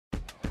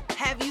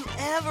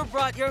ever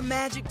brought your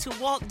magic to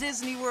Walt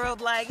Disney World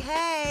like,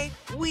 hey,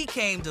 we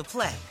came to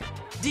play?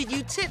 Did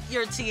you tip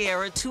your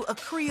tiara to a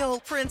Creole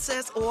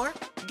princess or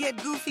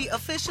get goofy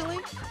officially?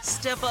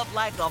 Step up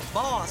like a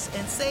boss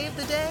and save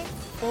the day?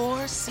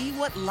 Or see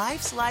what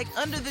life's like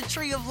under the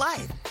tree of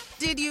life?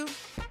 Did you?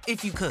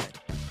 If you could.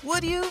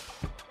 Would you?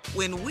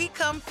 When we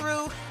come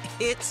through,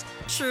 it's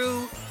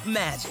true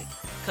magic.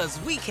 'Cause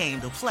we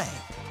came to play.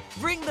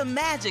 Bring the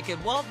magic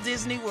at Walt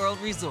Disney World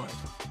Resort.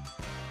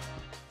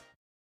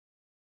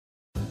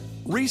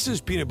 Reese's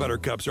peanut butter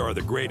cups are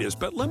the greatest,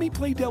 but let me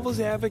play devil's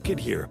advocate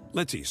here.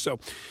 Let's see. So,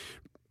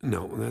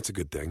 no, that's a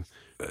good thing.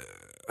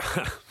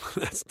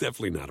 That's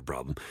definitely not a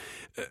problem.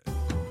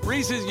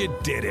 Reese's, you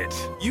did it.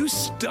 You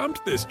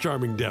stumped this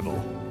charming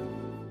devil.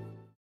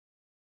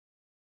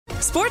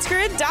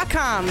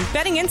 SportsGrid.com.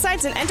 Betting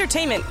insights and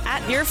entertainment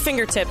at your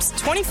fingertips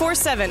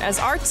 24/7 as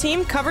our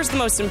team covers the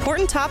most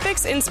important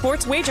topics in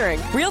sports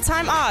wagering.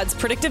 Real-time odds,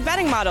 predictive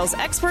betting models,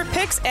 expert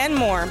picks, and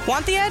more.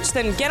 Want the edge?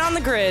 Then get on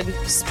the grid.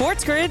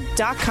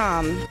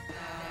 SportsGrid.com.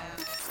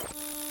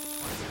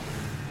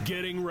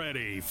 Getting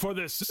ready for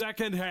the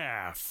second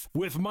half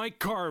with Mike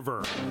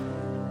Carver.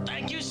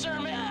 Thank you, sir.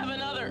 May I have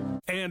another?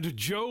 And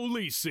Joe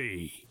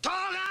Lisi.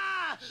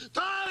 Tonga!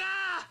 Tonga!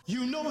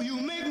 You know you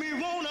make me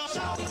wanna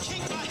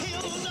kick my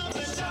heels up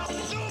and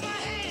throw my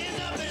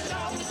hands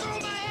up and throw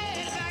my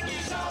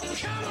head back and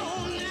come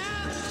on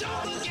now.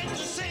 Don't forget to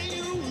say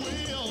you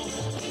will.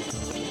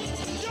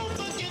 Don't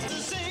forget to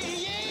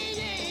say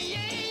yeah.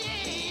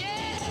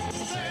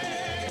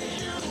 Say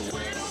you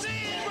will.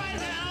 Say it right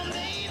now,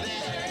 baby.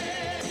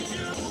 Say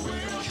you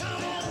will.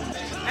 Come on,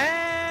 baby.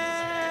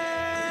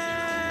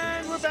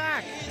 And we're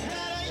back.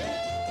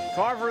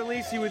 Carver and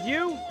Lisi with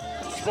you.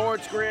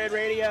 Sports Grid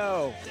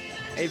Radio.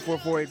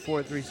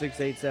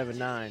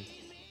 844-843-6879.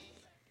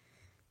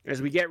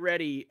 As we get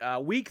ready,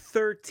 Week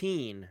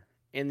 13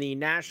 in the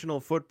National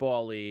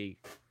Football League.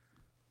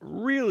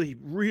 Really,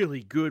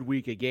 really good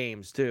week of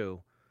games,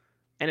 too.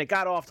 And it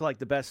got off to, like,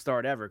 the best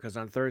start ever because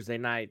on Thursday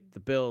night, the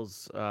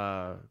Bills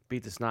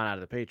beat the snot out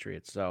of the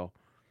Patriots. So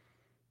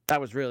that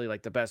was really,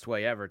 like, the best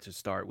way ever to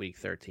start Week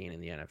 13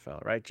 in the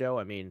NFL. Right, Joe?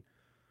 I mean,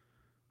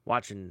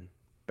 watching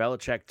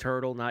Belichick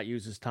Turtle not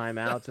use his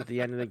timeouts at the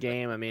end of the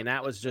game. I mean,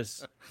 that was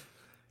just...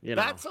 You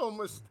know.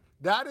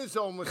 That is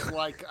almost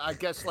like, I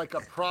guess, like a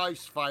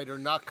prize fighter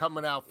not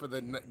coming out for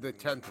the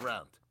 10th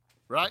round,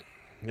 right?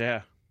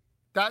 Yeah.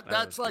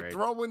 That's like great.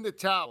 Throwing the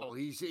towel.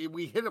 We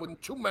hit him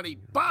with too many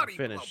body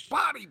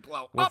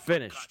blow. We're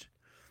finished.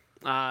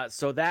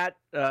 So that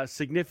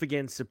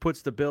significance, it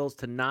puts the Bills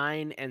to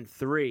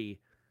 9-3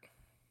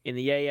 in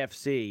the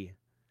AFC.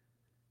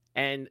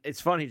 And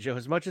it's funny, Joe,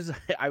 as much as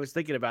I was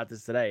thinking about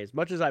this today, as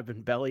much as I've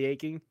been belly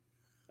aching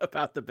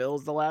about the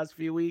Bills the last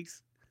few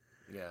weeks.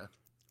 Yeah.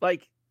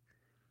 Like,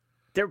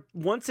 they're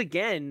once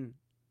again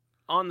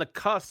on the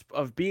cusp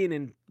of being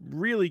in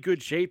really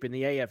good shape in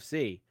the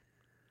AFC.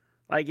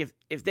 Like,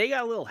 if they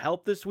got a little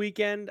help this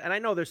weekend, and I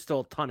know there's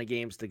still a ton of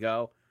games to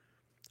go,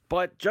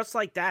 but just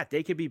like that,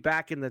 they could be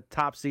back in the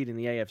top seed in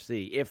the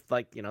AFC. If,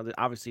 like, you know,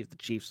 obviously if the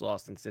Chiefs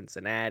lost in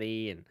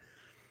Cincinnati and,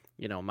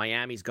 you know,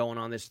 Miami's going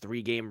on this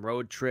 3-game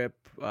road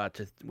trip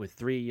with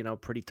 3, you know,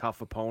 pretty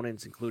tough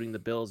opponents, including the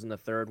Bills in the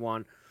third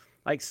one.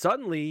 Like,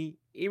 suddenly,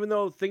 even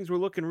though things were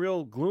looking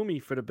real gloomy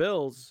for the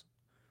Bills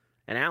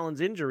and Allen's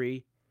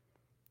injury,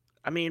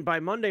 I mean, by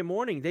Monday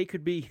morning, they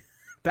could be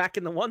back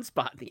in the 1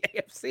 spot in the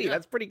AFC. Yeah.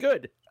 That's pretty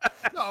good.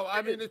 No,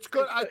 I mean, it's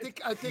good. I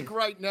think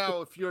right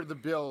now, if you're the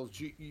Bills,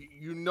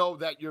 you know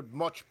that you're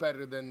much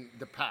better than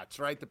the Pats,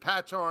 right? The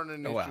Pats aren't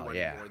an issue anymore.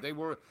 Yeah. They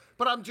were,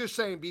 but I'm just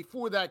saying,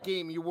 before that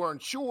game, you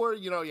weren't sure.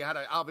 You know, you had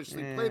to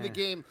obviously play the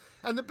game.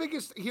 And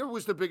here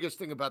was the biggest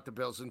thing about the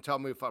Bills, and tell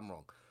me if I'm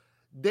wrong.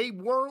 They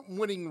weren't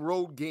winning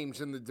road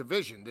games in the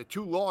division. The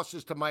 2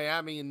 losses to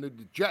Miami and the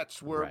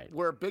Jets were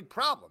a big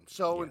problem.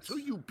 So until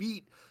you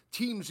beat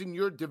teams in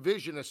your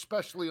division,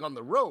 especially on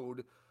the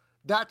road,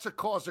 that's a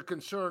cause of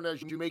concern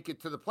as you make it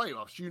to the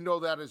playoffs. You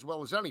know that as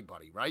well as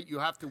anybody, right? You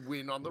have to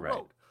win on the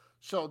road.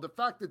 So the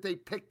fact that they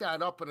picked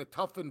that up in a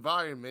tough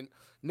environment,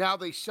 now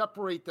they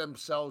separate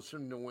themselves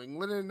from New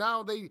England, and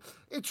now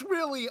it's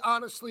really,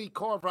 honestly,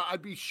 Carver,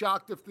 I'd be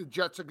shocked if the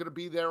Jets are going to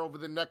be there over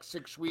the next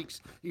 6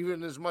 weeks,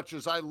 even as much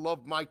as I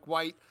love Mike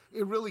White.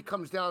 It really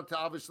comes down to,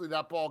 obviously,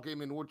 that ball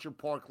game in Orchard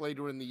Park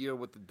later in the year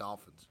with the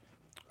Dolphins.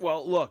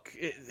 Well, look,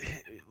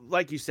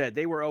 like you said,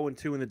 they were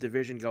 0-2 in the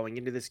division going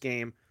into this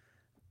game.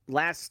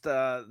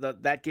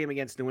 That game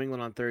against New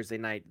England on Thursday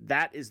night,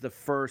 that is the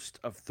first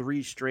of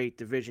 3 straight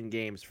division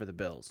games for the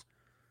Bills.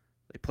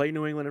 They play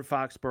New England in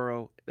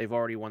Foxborough. They've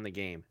already won the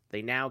game.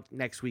 They now,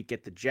 next week,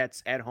 get the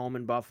Jets at home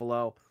in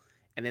Buffalo,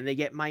 and then they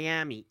get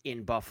Miami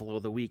in Buffalo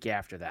the week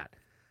after that.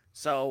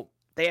 So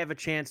they have a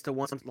chance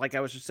to, like I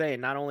was just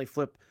saying, not only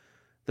flip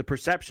the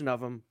perception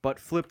of them, but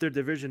flip their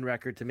division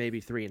record to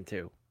maybe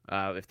 3-2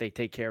 if they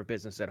take care of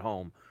business at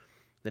home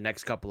the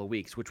next couple of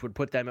weeks, which would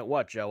put them at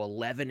what, Joe?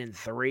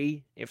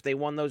 11-3 if they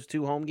won those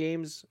 2 home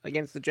games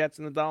against the Jets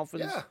and the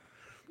Dolphins.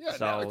 Yeah,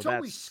 So no, it's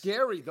always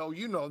scary, though.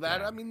 You know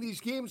that. Yeah. I mean,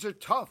 these games are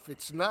tough.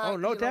 It's not. Oh,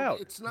 no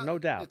doubt. It's not. No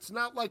doubt. It's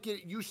not like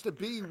it used to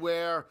be,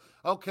 where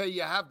okay,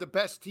 you have the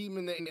best team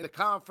in the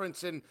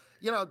conference, and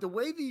the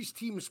way these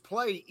teams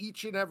play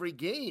each and every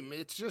game.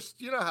 It's just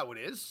how it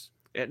is.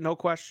 No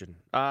question.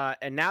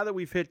 And now that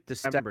we've hit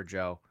December,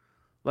 Joe,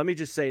 let me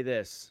just say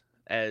this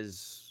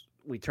as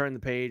we turn the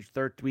page,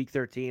 week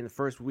 13, the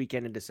first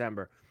weekend in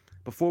December,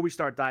 before we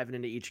start diving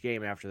into each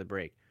game after the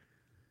break.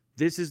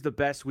 This is the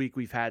best week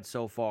we've had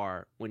so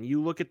far. When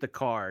you look at the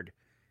card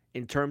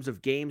in terms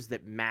of games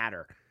that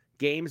matter,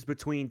 games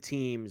between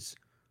teams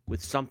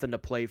with something to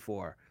play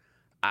for.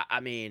 I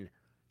mean,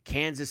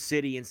 Kansas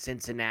City and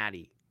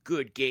Cincinnati,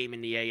 good game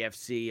in the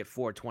AFC at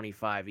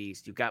 425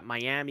 East. You've got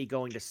Miami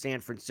going to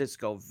San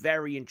Francisco,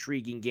 very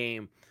intriguing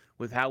game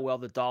with how well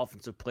the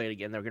Dolphins have played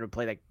again. They're going to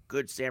play that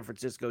good San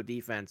Francisco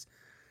defense.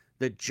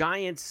 The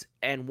Giants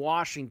and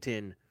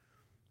Washington,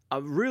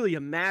 really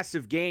a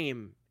massive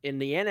game in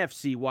the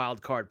NFC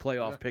wildcard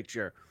playoff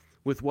picture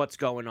with what's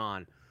going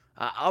on.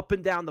 Up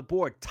and down the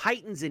board,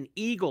 Titans and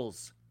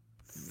Eagles,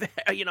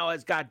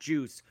 has got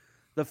juice.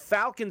 The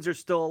Falcons are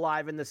still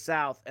alive in the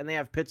South, and they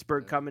have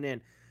Pittsburgh coming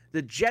in.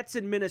 The Jets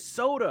in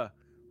Minnesota,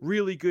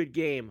 really good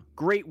game.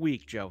 Great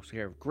week, Joe.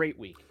 Here, great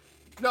week.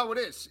 No, it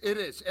is. It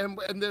is. And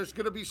there's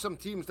going to be some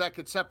teams that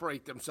could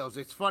separate themselves.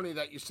 It's funny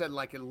that you said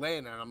like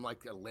Atlanta, and I'm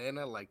like,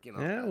 Atlanta,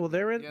 Yeah, well,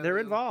 they're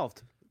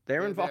involved.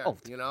 They're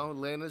involved. There.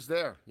 Atlanta's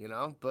there,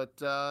 but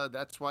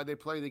that's why they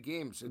play the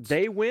games.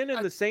 They win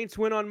and the Saints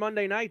win on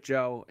Monday night,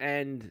 Joe,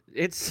 and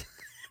it's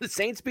the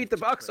Saints beat the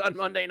Bucks on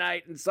Monday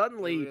night, and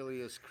suddenly it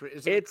really is.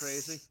 Isn't it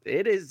crazy?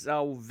 It is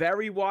a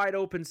very wide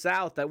open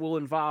South that will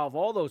involve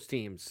all those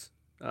teams.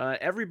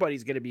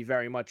 Everybody's going to be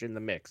very much in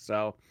the mix,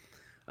 so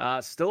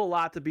still a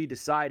lot to be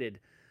decided.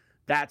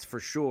 That's for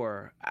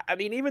sure. I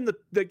mean, even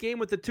the game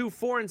with the 2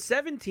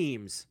 4-7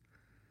 teams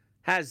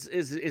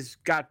is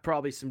got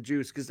probably some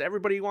juice because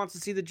everybody wants to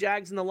see the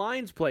Jags and the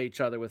Lions play each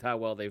other with how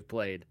well they've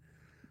played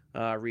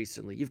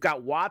recently. You've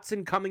got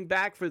Watson coming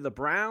back for the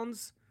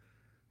Browns.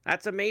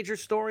 That's a major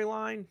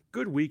storyline.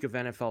 Good week of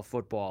NFL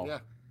football. Yeah,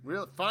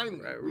 finally.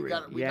 We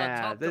got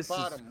top to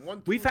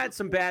bottom. We've had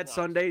some bad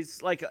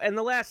Sundays. Like in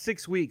the last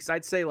 6 weeks,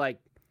 I'd say like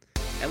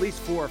at least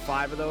 4 or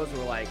 5 of those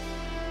were like,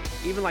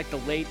 even like the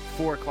late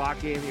 4 o'clock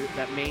game,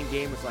 that main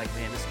game was like,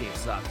 man, this game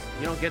sucks.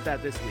 You don't get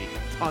that this week.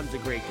 Tons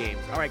of great games.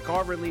 All right,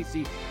 Carver and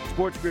Lisi,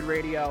 Sports Grid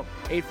Radio,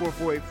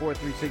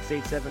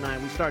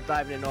 844-843-6879. We start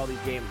diving into all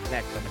these games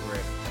next on the grid.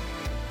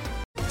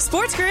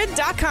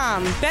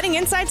 SportsGrid.com. Betting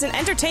insights and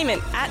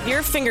entertainment at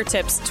your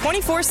fingertips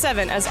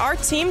 24/7 as our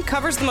team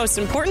covers the most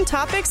important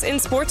topics in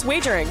sports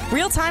wagering.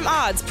 Real-time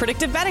odds,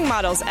 predictive betting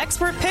models,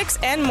 expert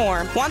picks, and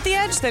more. Want the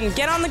edge? Then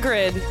get on the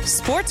grid.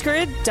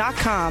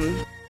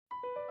 SportsGrid.com.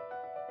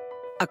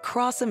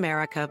 Across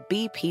America,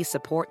 BP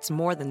supports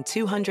more than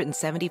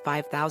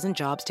 275,000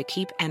 jobs to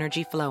keep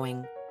energy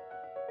flowing.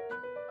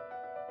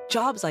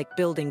 Jobs like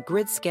building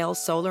grid-scale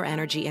solar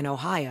energy in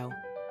Ohio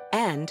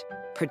and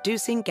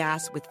producing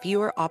gas with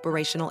fewer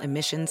operational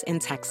emissions in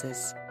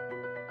Texas.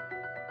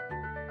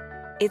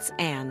 It's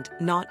and,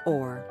 not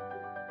or.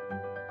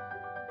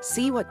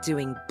 See what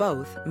doing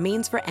both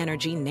means for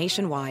energy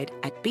nationwide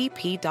at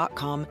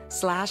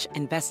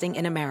bp.com/investing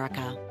in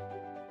America.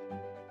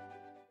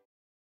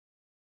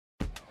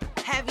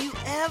 Have you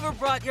ever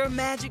brought your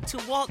magic to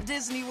Walt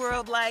Disney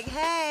World like,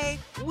 hey,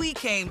 we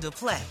came to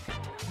play?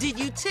 Did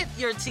you tip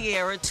your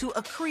tiara to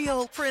a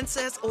Creole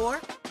princess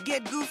or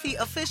get goofy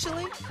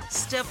officially?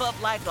 Step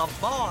up like a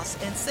boss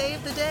and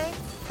save the day?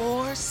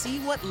 Or see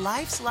what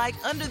life's like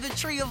under the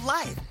tree of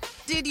life?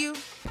 Did you?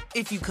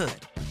 If you could.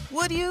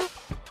 Would you?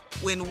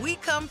 When we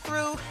come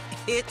through,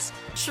 it's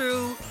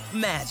true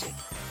magic.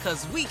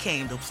 'Cause we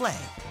came to play.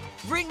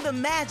 Bring the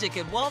magic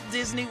at Walt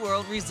Disney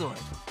World Resort.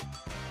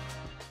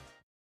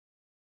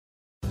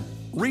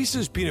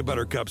 Reese's peanut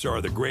butter cups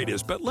are the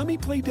greatest, but let me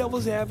play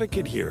devil's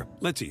advocate here.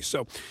 Let's see.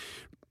 So,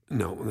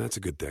 no, that's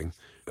a good thing.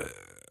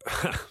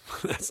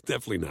 That's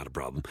definitely not a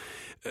problem.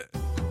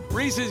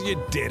 Reese's,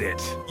 you did it.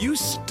 You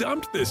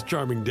stumped this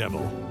charming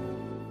devil.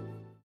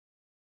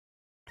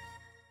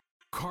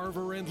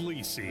 Carver and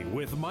Lisi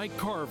with Mike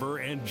Carver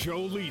and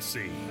Joe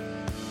Lisi.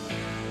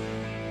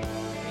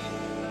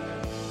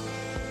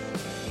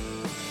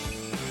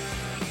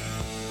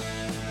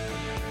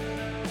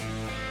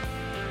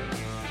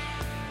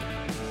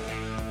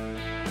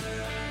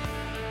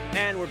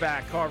 And we're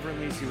back. Carver and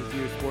Lisi with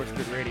you, Sports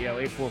Grid Radio,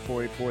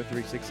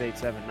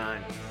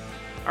 844-843-6879.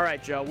 All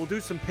right, Joe, we'll do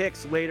some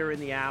picks later in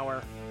the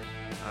hour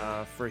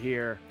for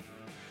here.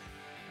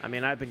 I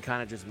mean, I've been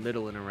kind of just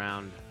middling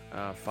around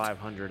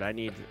 500. I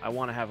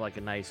want to have like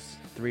a nice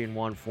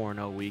 3-1,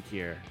 4-0 week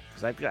here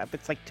because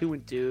it's like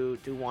 2-2,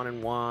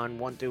 2-1-1,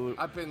 1-2,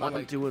 I've been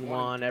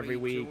 1-2-1 every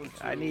week.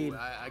 I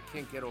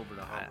can't get over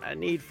the hump. I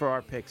need for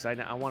our picks. I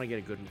want to get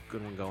a good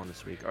one going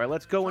this week. All right,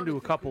 let's go into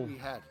a couple. We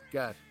had.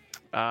 God.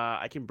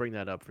 I can bring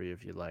that up for you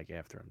if you'd like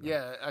after I'm done.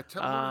 Yeah, I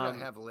tell you what I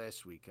have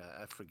last week.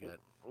 I forget.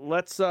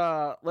 Let's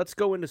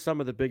go into some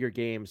of the bigger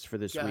games for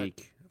this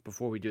week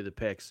before we do the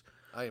picks.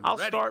 I'll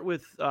start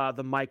with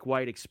the Mike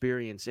White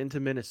experience into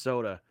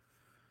Minnesota.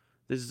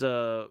 This is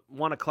a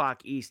 1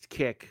 o'clock East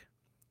kick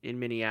in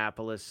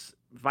Minneapolis.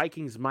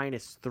 Vikings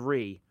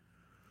 -3.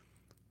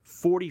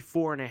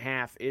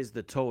 44.5 is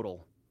the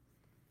total.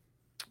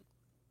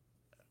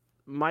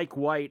 Mike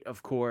White,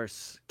 of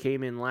course,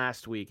 came in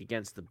last week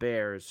against the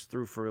Bears,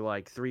 threw for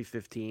like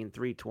 315,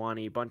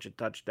 320, bunch of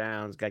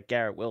touchdowns, got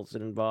Garrett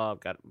Wilson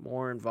involved, got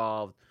more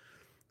involved,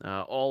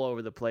 all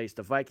over the place.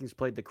 The Vikings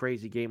played the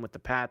crazy game with the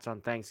Pats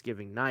on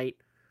Thanksgiving night.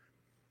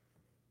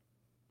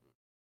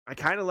 I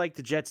kind of like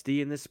the Jets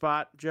D in this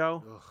spot,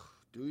 Joe. Ugh,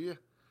 do you?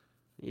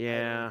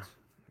 Yeah,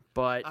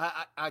 but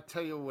I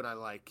tell you what I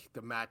like,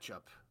 the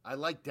matchup. I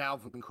like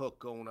Dalvin Cook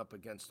going up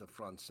against the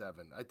front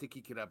seven. I think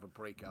he could have a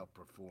breakout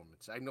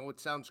performance. I know it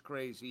sounds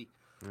crazy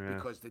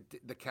because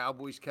the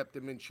Cowboys kept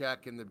him in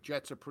check, and the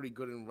Jets are pretty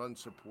good in run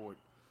support.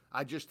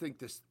 I just think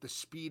the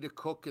speed of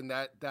Cook and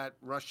that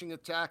rushing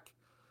attack,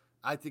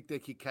 I think they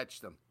could catch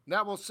them.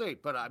 Now we'll see,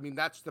 but I mean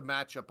that's the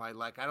matchup I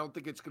like. I don't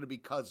think it's going to be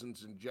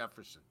Cousins and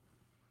Jefferson.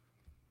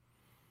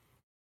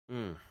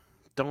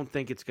 Don't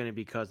think it's going to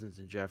be Cousins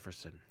and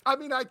Jefferson. I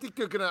mean, I think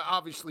they're going to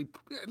obviously,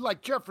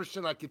 like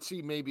Jefferson, I could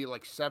see maybe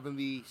like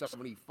 70,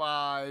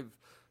 75,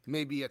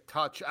 maybe a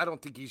touch. I don't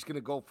think he's going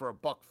to go for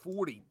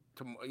 $140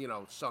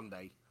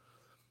 Sunday.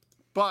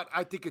 But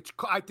I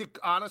think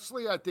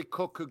honestly,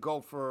 Cook could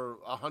go for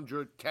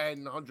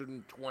 110,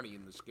 120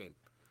 in this game.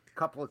 A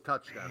couple of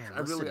touchdowns.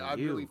 Man, I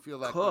really feel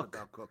that good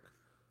about Cook.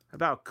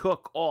 About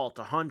Cook, alt,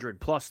 100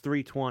 plus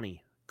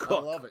 320. Cook,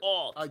 I love it.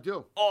 alt. I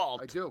do.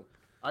 Alt. I do.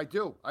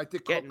 I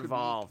think Get Cook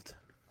involved.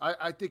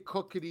 I think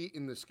Cook could eat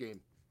in this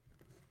game.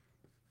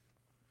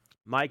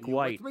 Mike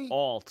White,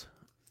 alt,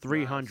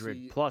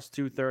 300 plus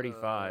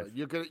 235.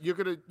 You're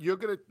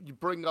gonna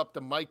bring up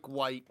the Mike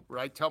White,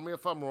 right? Tell me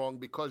if I'm wrong,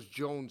 because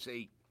Jones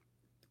ate.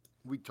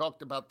 We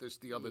talked about this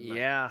the other night.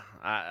 Yeah,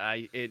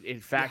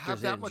 it factors you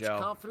have that in, much Joe.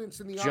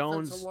 Confidence in the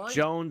offensive line?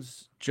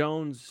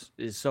 Jones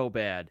is so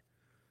bad.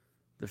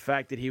 The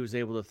fact that he was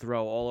able to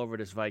throw all over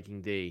this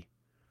Viking D,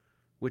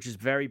 which is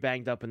very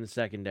banged up in the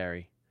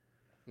secondary,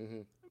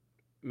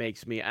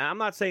 makes me. I'm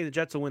not saying the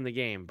Jets will win the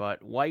game,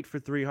 but White for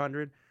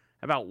 300.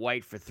 How about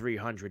White for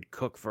 300,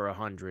 Cook for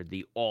 100,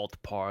 the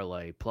alt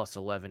parlay plus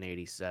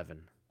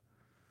 1187.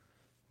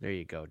 There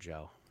you go,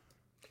 Joe.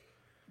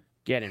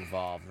 Get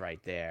involved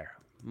right there.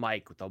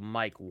 Mike with the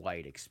Mike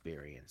White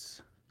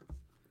experience.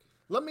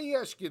 Let me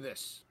ask you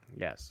this.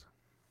 Yes.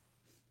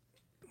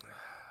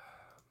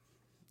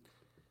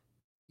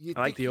 I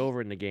like the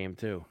over in the game,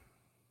 too.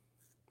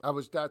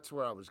 That's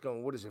where I was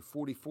going. What is it,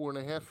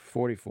 44.5?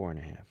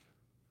 44.5.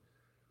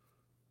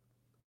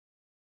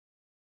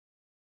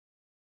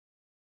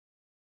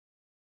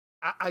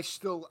 I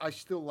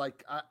still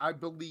like. I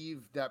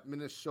believe that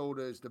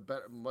Minnesota is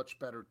much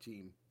better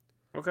team.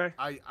 Okay.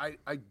 I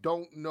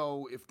don't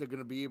know if they're going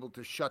to be able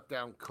to shut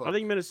down Cook. I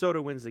think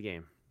Minnesota wins the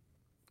game.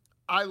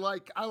 I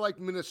like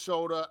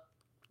Minnesota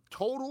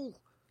total.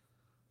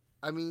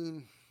 I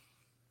mean,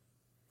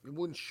 it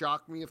wouldn't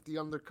shock me if the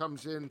under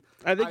comes in.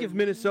 I think if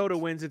Minnesota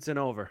wins, it's an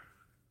over.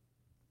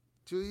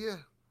 Do you?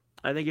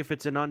 I think if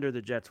it's an under,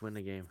 the Jets win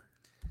the game.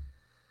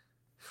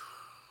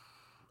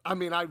 I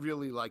mean, I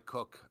really like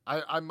Cook.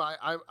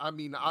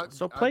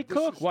 So play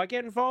Cook. Why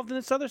get involved in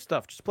this other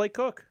stuff? Just play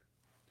Cook.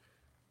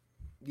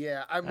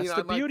 Yeah, I mean, that's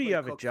the beauty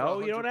of it, Joe.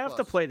 You don't have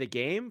to play the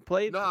game.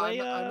 Play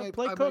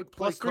Cook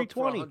plus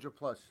 320. 100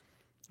 plus.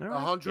 All right,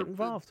 100 get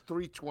involved.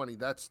 320.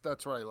 That's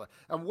what I like.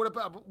 And what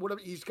about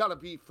he's got to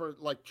be for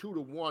like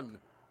 2-1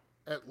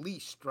 at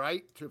least,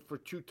 right? For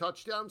 2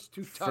 touchdowns,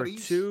 2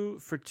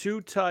 tutties. For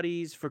two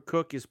tutties for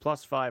Cook is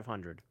plus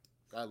 500.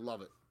 I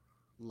love it.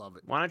 Love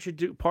it. Why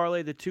don't you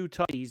parlay the 2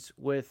 tutties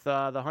with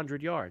the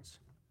 100 yards?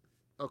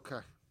 Okay.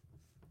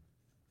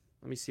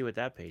 Let me see what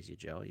that pays you,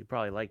 Joe. You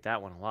probably like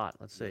that one a lot.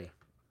 Let's see.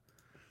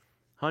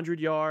 100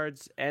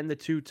 yards and the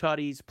 2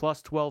 tutties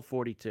plus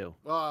 1242.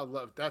 Oh, I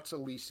love that's a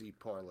Lisi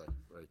parlay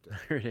right there.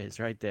 There it is,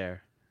 right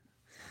there.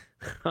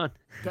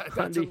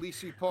 That's a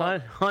Lisi parlay.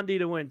 Hundy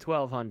to win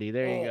 12 Hundy.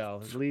 There you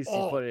go.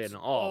 Lisi put it in.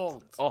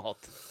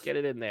 Alt. Get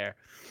it in there.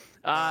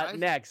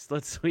 Next,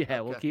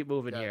 we'll keep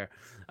moving here.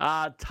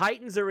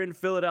 Titans are in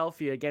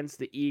Philadelphia against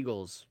the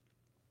Eagles.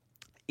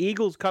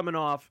 Eagles coming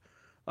off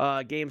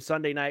game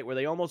Sunday night where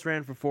they almost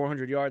ran for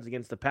 400 yards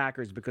against the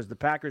Packers because the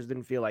Packers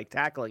didn't feel like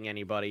tackling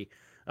anybody,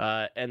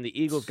 and the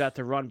Eagles got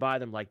to run by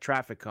them like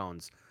traffic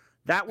cones.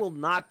 That will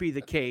not be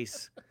the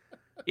case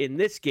in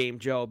this game,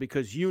 Joe,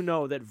 because you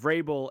know that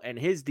Vrabel and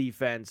his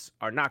defense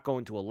are not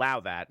going to allow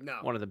that. No.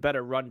 One of the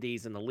better run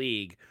Ds in the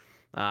league.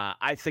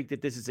 I think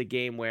that this is a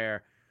game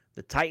where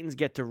the Titans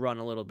get to run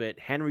a little bit.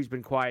 Henry's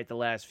been quiet the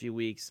last few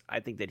weeks. I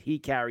think that he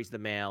carries the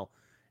mail.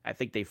 I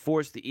think they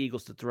force the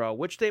Eagles to throw,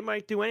 which they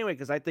might do anyway,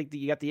 because I think that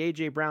you got the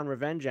A.J. Brown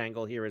revenge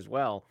angle here as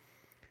well.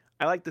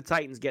 I like the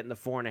Titans getting the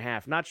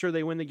 4.5. Not sure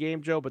they win the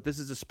game, Joe, but this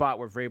is a spot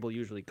where Vrabel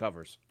usually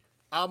covers.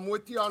 I'm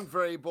with you on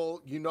Vrabel.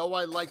 You know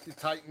I like the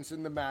Titans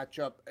in the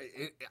matchup.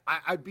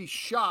 I'd be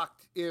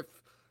shocked if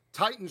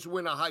Titans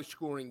win a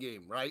high-scoring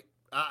game, right?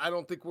 I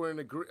don't think we're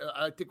in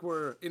I think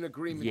we're in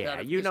agreement. Yeah,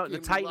 that the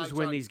Titans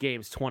win these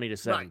games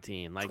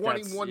 20-17. Right. Like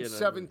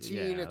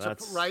 21-17.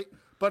 It's right.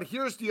 But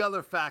here's the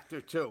other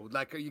factor too.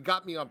 Like you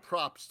got me on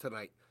props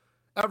tonight.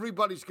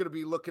 Everybody's going to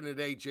be looking at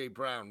A.J.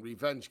 Brown,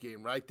 revenge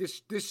game, right?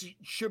 This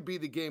should be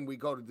the game we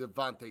go to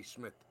Devontae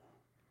Smith.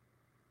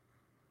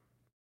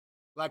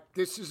 Like,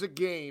 this is a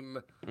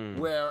game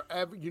where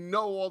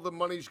all the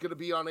money's going to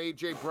be on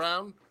A.J.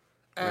 Brown,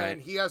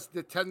 and he has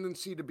the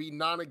tendency to be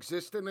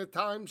non-existent at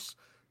times.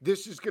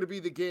 This is going to be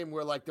the game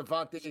where, like,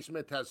 Devontae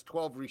Smith has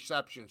 12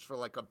 receptions for,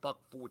 like,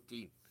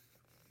 $114.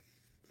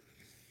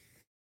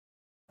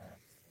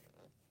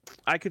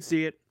 I could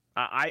see it.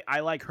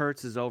 I like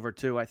Hurts' over,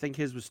 too. I think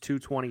his was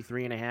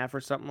 223.5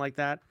 or something like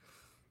that.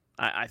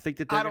 I think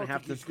that they're going to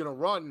have to... he's going to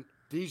run.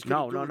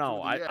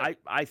 No.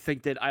 I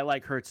think that I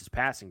like Hurts'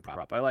 passing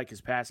prop. I like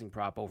his passing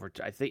prop over.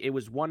 I think it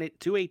was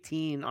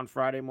 218 on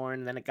Friday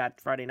morning, then it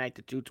got Friday night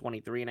to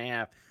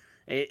 223.5.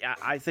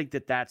 I think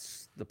that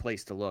that's the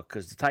place to look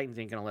because the Titans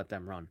ain't going to let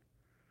them run.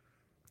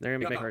 They're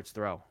going to make Hurts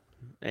throw.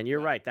 And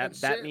you're right.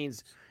 That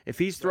means if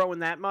he's throwing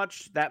that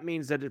much, that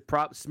means that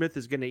Smith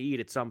is going to eat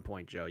at some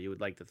point, Joe. You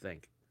would like to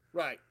think.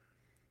 Right.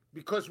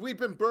 Because we've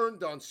been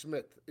burned on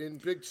Smith in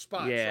big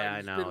spots. Yeah, right?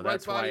 I know. Been right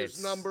That's by why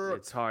his number.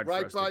 It's hard right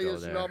for us by to go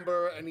his there.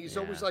 number, and he's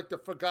always like the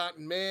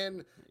forgotten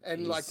man.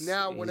 And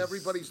now, when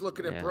everybody's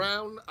looking at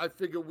Brown, I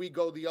figure we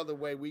go the other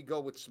way. We go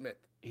with Smith.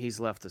 He's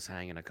left us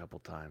hanging a couple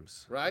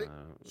times. Right.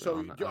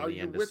 So are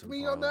you with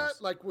me on that?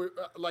 Like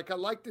I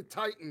like the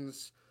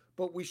Titans,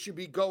 but we should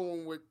be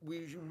going with.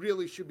 We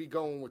really should be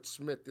going with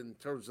Smith in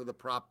terms of the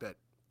prop bet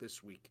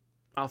this week.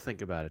 I'll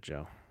think about it,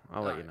 Joe.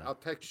 I'll let you know. I'll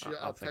text you.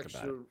 I'll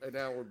text you an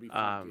hour before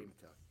game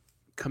time.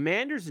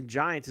 Commanders and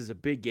Giants is a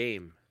big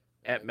game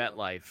at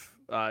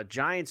MetLife.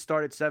 Giants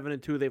started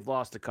 7-2. They've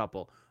lost a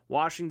couple.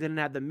 Washington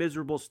had the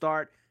miserable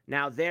start.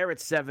 Now they're at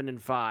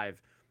 7-5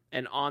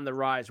 and on the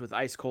rise with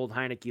ice cold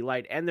Heineke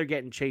Light, and they're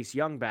getting Chase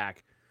Young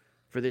back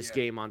for this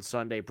game on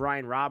Sunday.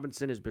 Brian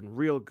Robinson has been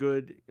real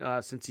good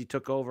since he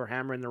took over,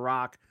 hammering the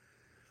rock.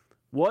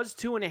 Was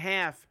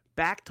 2.5,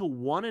 back to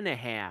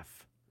 1.5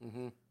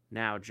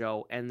 now,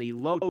 Joe, and the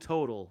low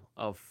total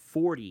of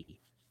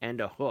 40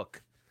 and a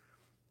hook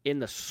in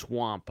the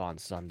swamp on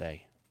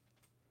Sunday.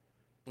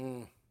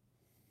 I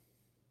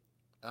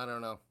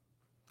don't know.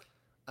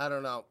 I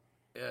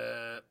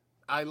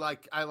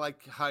like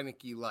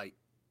Heineke Light.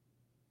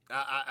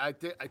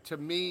 To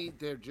me,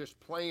 they're just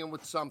playing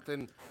with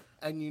something.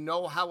 And you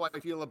know how I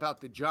feel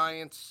about the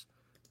Giants.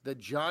 The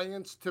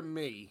Giants, to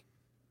me,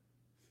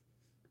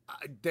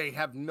 they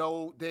have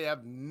no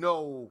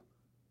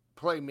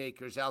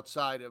playmakers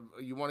outside of.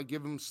 You want to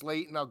give them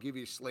Slayton? I'll give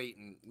you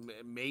Slayton,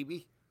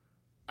 maybe.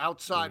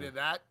 Outside of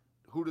that,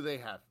 who do they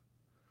have?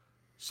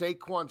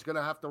 Saquon's going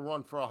to have to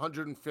run for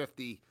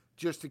 150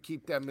 just to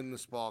keep them in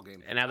this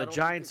ballgame. And now the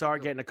Giants are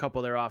getting a couple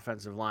of their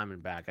offensive linemen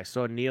back. I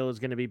saw Neal is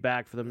going to be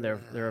back for them.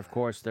 They're of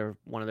course, they're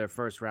one of their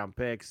first-round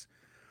picks.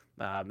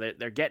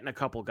 They're getting a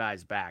couple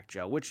guys back,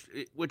 Joe, which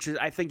is,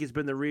 I think has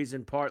been the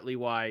reason partly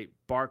why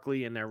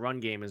Barkley and their run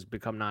game has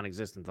become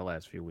non-existent the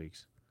last few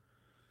weeks.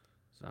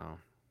 So,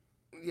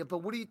 yeah, but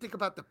what do you think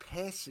about the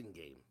passing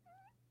game?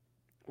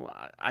 Well,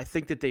 I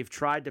think that they've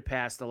tried to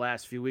pass the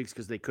last few weeks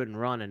because they couldn't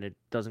run, and it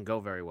doesn't go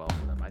very well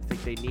for them. I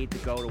think they need to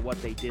go to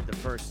what they did the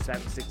first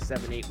 6,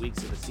 7, 8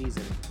 weeks of the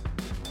season,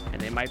 and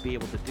they might be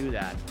able to do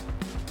that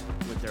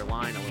with their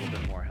line a little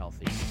bit more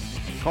healthy.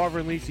 Carver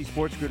and Lisi,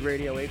 Sports Grid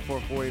Radio,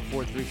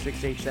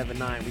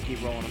 844-843-6879. We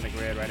keep rolling on the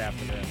grid right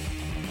after this.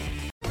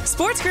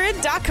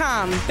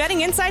 SportsGrid.com.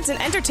 Betting insights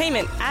and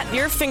entertainment at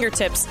your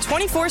fingertips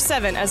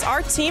 24/7 as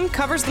our team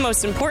covers the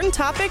most important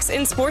topics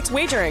in sports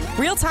wagering.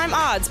 Real-time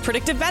odds,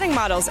 predictive betting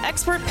models,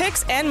 expert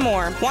picks, and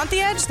more. Want the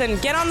edge? Then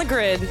get on the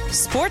grid.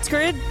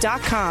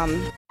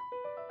 SportsGrid.com.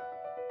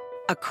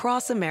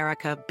 Across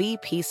America,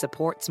 BP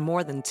supports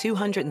more than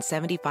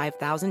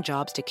 275,000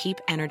 jobs to keep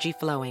energy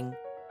flowing.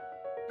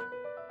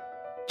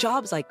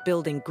 Jobs like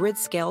building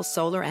grid-scale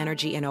solar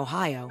energy in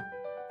Ohio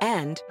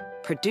and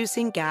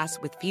producing gas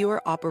with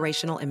fewer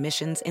operational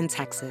emissions in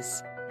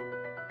Texas.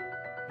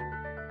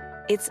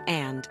 It's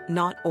and,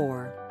 not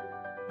or.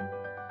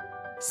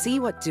 See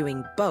what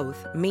doing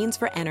both means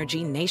for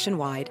energy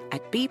nationwide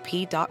at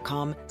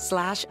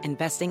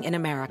bp.com/investing in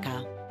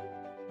America.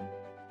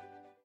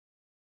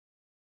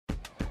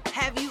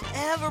 Have you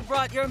ever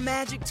brought your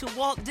magic to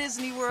Walt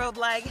Disney World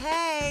like,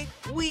 hey,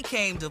 we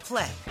came to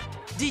play?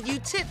 Did you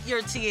tip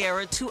your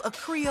tiara to a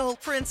Creole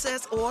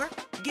princess or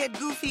get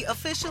goofy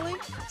officially?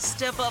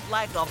 Step up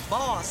like a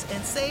boss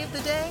and save the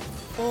day?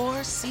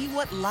 Or see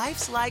what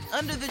life's like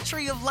under the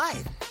tree of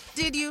life?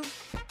 Did you?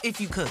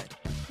 If you could.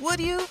 Would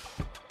you?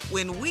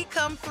 When we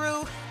come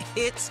through,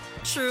 it's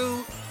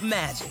true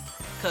magic.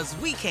 'Cause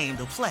we came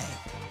to play.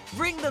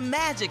 Bring the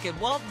magic at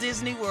Walt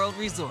Disney World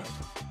Resort.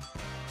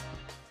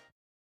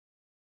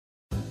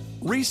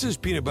 Reese's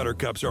peanut butter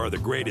cups are the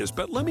greatest,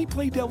 but let me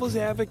play devil's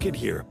advocate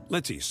here.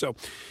 Let's see. So,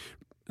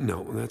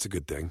 no, that's a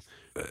good thing.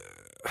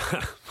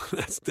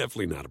 That's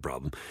definitely not a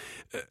problem.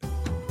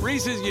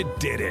 Reese's, you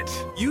did it.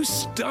 You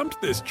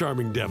stumped this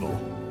charming devil.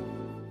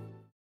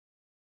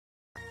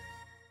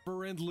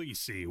 and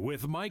Lisi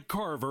with Mike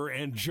Carver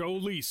and Joe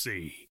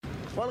Lisi.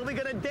 Well, are we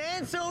going to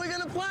dance or are we going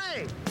to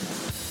play?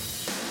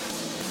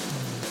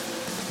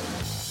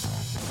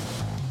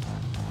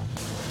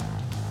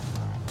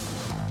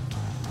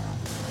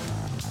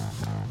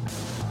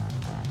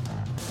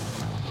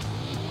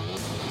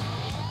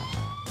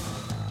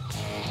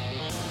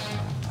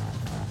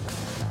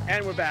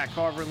 And we're back.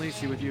 Carver and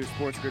Lisi with you,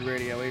 Sports Grid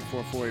Radio,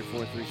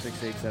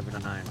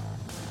 844-843-6879.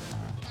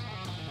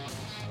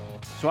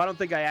 So I don't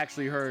think I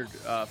actually heard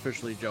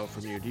officially, Joe,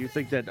 from you. Do you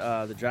think that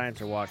the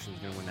Giants or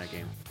Washington's going to win that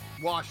game?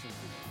 Washington.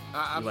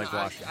 You like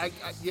Washington?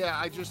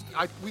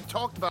 We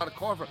talked about it,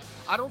 Carver.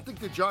 I don't think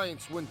the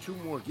Giants win 2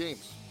 more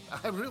games.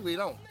 I really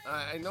don't.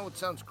 I know it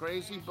sounds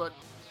crazy, but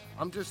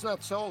I'm just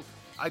not sold.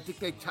 I think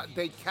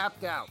they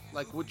capped out.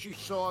 Like what you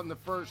saw in the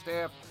first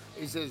half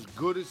is as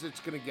good as it's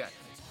going to get.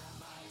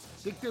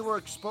 I think they were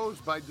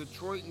exposed by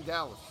Detroit and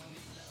Dallas.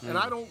 And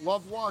I don't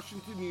love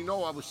Washington. You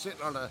know, I was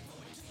sitting on a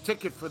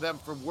ticket for them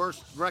for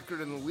worst record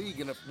in the league,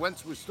 and if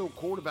Wentz was still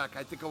quarterback,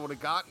 I think I would have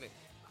gotten it.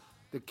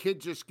 The kid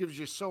just gives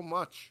you so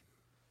much.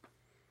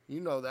 You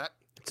know that.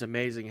 It's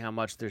amazing how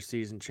much their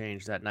season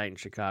changed that night in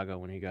Chicago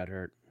when he got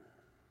hurt.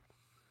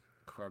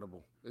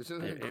 Incredible.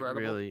 Isn't it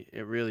incredible?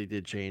 It really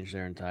did change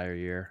their entire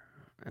year,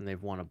 and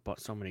they've won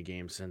so many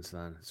games since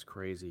then. It's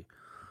crazy.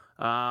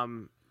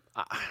 I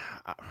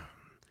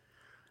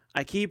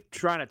keep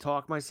trying to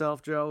talk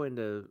myself, Joe,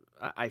 into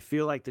I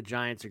feel like the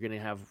Giants are going to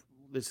have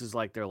 – this is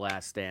like their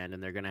last stand,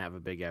 and they're going to have a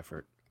big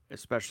effort,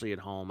 especially at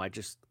home. I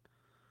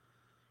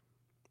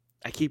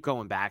keep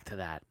going back to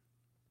that.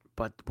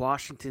 But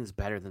Washington's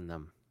better than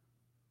them.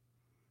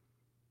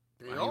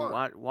 They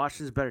are.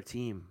 Washington's a better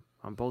team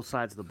on both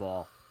sides of the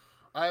ball.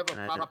 I have a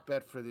prop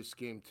bet for this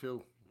game,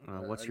 too.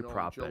 What's your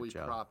prop bet,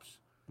 Joe? Props.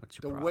 What's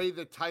your prop? The way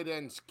the tight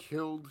ends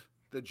killed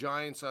the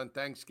Giants on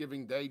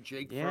Thanksgiving Day,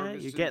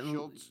 Ferguson,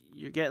 Schultz.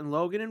 You're getting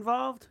Logan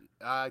involved?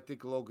 I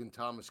think Logan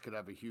Thomas could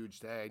have a huge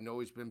day. I know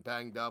he's been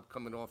banged up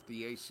coming off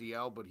the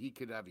ACL, but he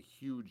could have a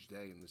huge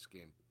day in this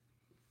game.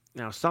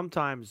 Now,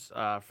 sometimes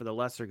for the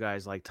lesser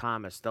guys like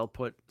Thomas, they'll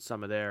put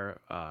some of their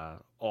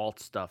alt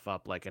stuff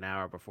up like an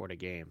hour before the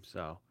game.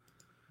 So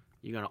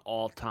you're going to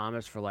alt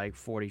Thomas for like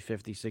 40,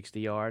 50, 60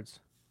 yards?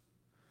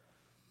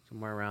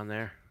 Somewhere around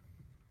there?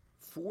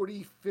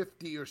 40,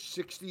 50, or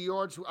 60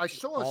 yards. I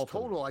saw his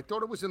total. I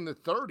thought it was in the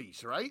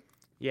 30s, right?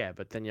 Yeah,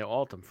 but then you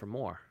alt him for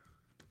more.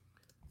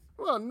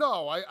 Well,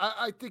 no.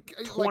 I think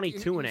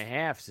 22 and a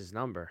half is his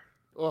number.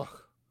 Ugh.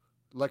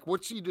 Like,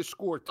 what's he to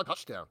score a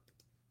touchdown?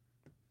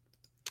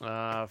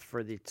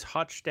 For the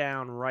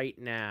touchdown right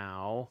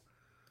now,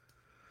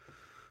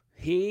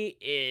 he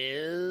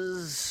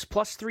is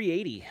plus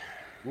 380.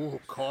 Ooh,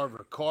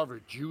 Carver,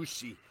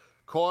 juicy.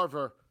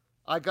 Carver,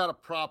 I got a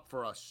prop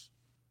for us.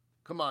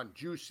 Come on,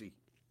 juicy.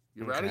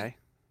 You ready? Okay.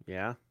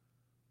 Yeah.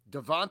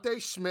 Devontae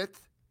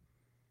Smith.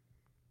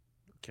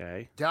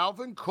 Okay.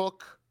 Dalvin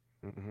Cook.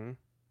 Mm-hmm.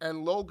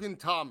 And Logan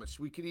Thomas.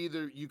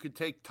 You could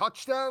take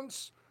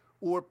touchdowns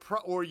or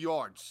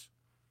yards.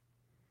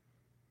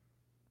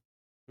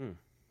 Hmm.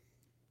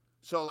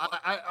 So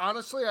I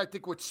honestly, I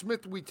think with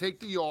Smith we take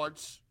the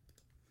yards.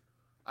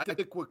 I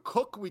think with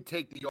Cook we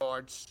take the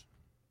yards.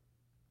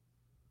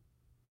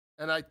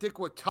 And I think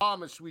with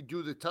Thomas we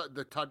do the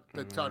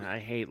tutty. I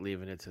hate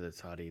leaving it to the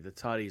tutty. The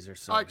tutties are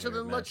so. All right, so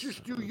then let's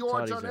just do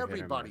yards on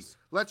everybody.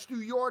 Let's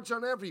do yards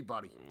on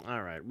everybody.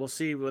 All right, we'll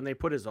see when they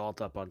put his alt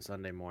up on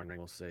Sunday morning.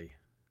 We'll see.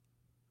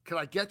 Can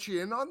I get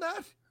you in on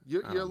that?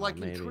 You're like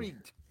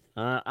intrigued.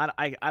 I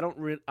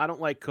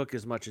don't like Cook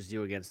as much as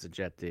you against the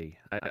Jet D.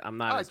 I'm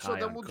not. All as right, so high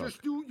then on we'll Cook.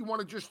 just do. You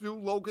want to just do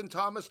Logan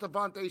Thomas,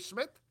 Devontae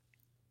Smith?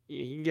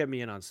 You can get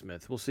me in on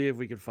Smith. We'll see if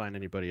we can find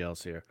anybody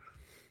else here.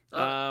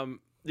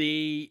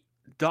 The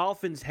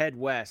Dolphins head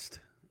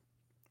west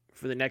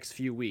for the next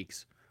few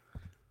weeks.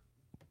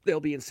 They'll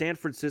be in San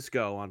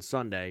Francisco on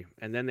Sunday,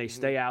 and then they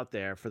stay out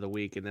there for the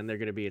week, and then they're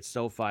going to be at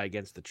SoFi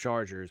against the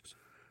Chargers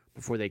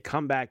before they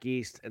come back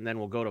east, and then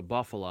we'll go to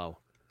Buffalo.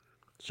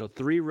 So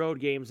 3 road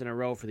games in a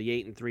row for the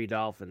 8-3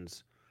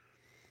 Dolphins.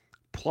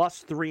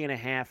 Plus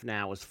 3.5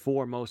 now is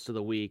 4 most of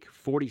the week.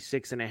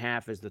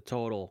 46.5 is the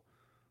total.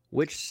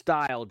 Which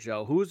style,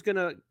 Joe? Who's going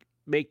to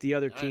make the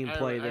other team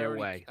play their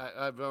way?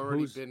 I've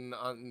already been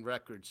on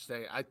record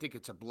saying I think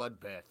it's a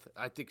bloodbath.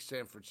 I think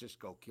San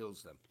Francisco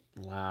kills them.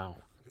 Wow.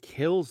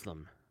 Kills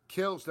them.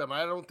 Kills them.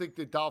 I don't think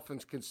the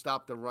Dolphins can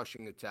stop the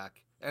rushing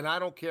attack. And I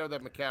don't care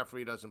that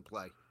McCaffrey doesn't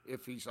play.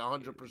 If he's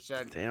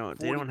 100%. They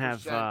don't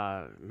have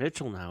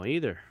Mitchell now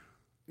either.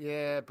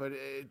 Yeah, but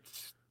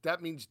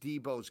that means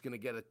Debo's going to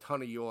get a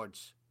ton of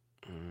yards.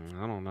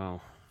 I don't know.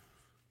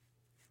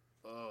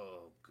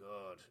 Oh,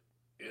 God.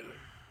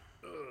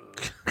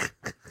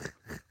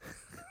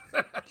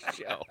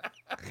 Joe.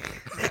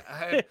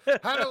 I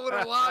had a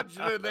little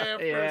agita there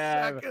for a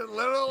second.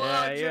 Little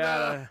agita.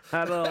 Yeah,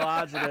 had a little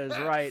agita is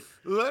right.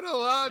 Little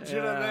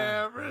agita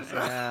there for a second.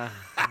 Yeah,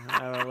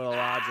 I have a little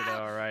agita,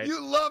 all right. You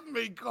love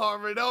me,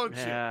 Carver, don't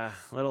you? Yeah,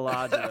 little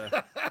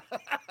agita.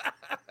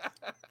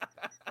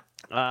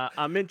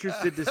 I'm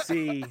interested to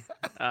see.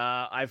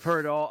 I've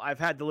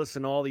had to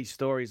listen to all these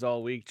stories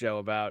all week, Joe,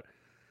 about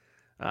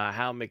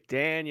how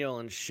McDaniel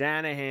and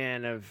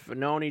Shanahan have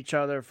known each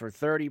other for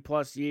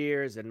 30-plus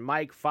years, and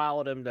Mike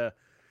followed him to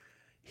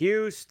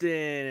Houston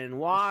and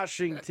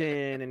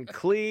Washington and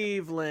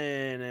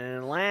Cleveland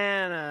and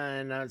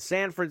Atlanta and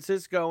San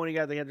Francisco when he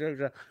got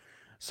the.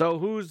 So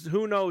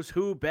who knows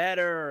who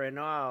better? And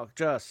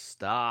just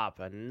stop.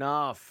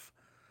 Enough.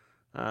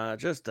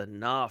 Just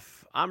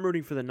enough. I'm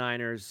rooting for the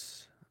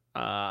Niners.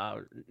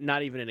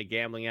 Not even in a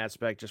gambling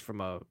aspect, just from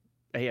a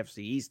AFC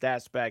East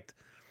aspect.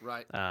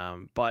 Right.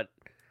 But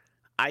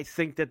I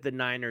think that the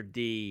Niner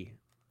D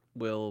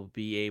will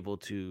be able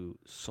to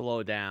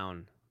slow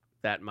down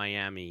that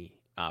Miami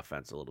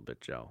offense a little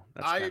bit, Joe.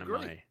 That's I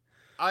agree.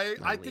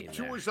 I think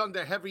Tua's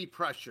under heavy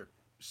pressure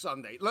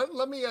Sunday.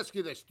 Let me ask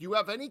you this. Do you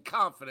have any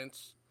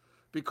confidence,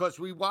 because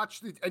we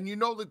watched it, and you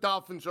know the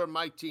Dolphins are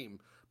my team,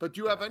 but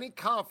do you have any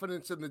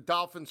confidence in the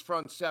Dolphins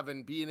front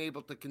seven being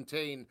able to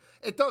contain?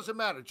 It doesn't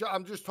matter.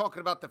 I'm just talking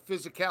about the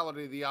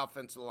physicality of the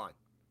offensive line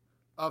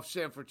of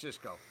San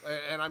Francisco.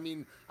 And I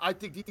mean, I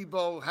think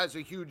Debo has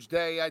a huge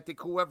day. I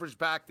think whoever's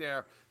back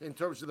there in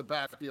terms of the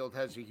backfield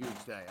has a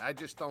huge day. I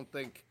just don't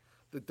think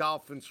the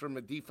Dolphins, from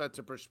a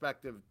defensive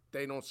perspective,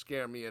 they don't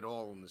scare me at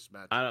all in this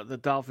match. The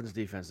Dolphins'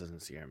 defense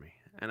doesn't scare me.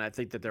 And I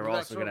think that they're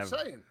also going to have...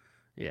 That's what I'm saying.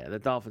 Yeah, the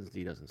Dolphins'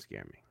 D doesn't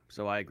scare me.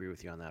 So I agree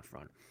with you on that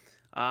front.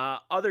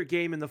 Other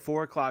game in the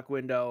 4 o'clock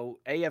window,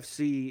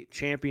 AFC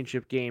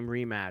Championship game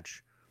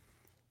rematch.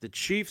 The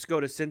Chiefs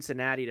go to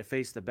Cincinnati to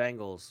face the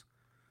Bengals.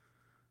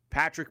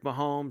 Patrick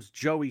Mahomes,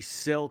 Joey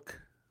Silk,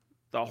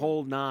 the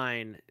whole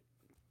nine.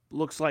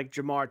 Looks like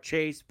Jamar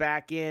Chase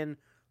back in,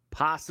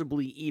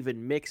 possibly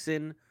even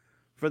Mixon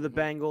for the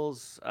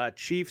Bengals.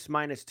 Chiefs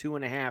minus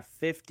 2.5,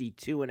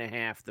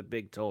 52.5, the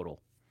big total.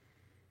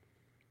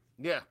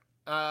 Yeah.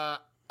 I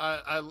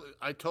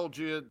told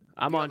you.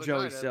 I'm on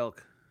Joey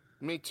Silk.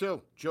 Me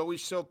too. Joey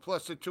Silk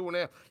plus a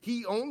 2.5.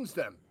 He owns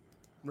them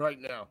right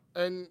now.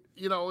 And,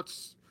 you know,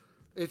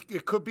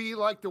 it could be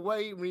like the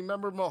way,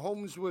 remember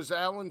Mahomes was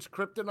Allen's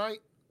kryptonite?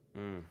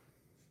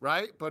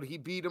 Right? But he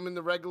beat him in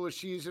the regular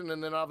season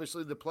and then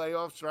obviously the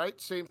playoffs, right?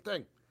 Same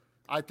thing.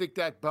 I think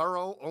that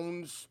Burrow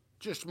owns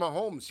just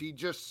Mahomes. He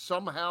just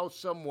somehow,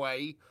 some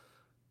way,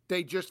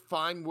 they just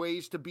find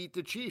ways to beat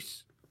the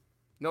Chiefs.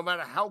 No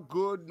matter how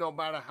good, no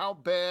matter how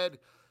bad,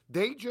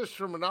 they just,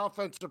 from an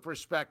offensive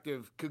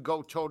perspective, could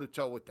go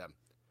toe-to-toe with them.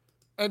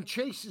 And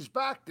Chase is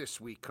back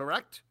this week,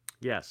 correct?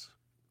 Yes.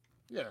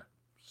 Yeah.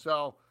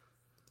 So,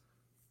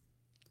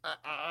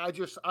 I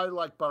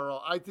like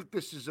Burrow. I think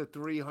this is a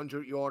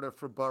 300-yarder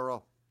for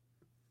Burrow.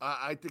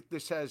 I think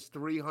this has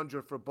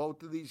 300 for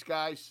both of these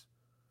guys.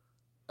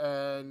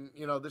 And,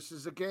 you know, this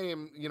is a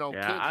game, you know.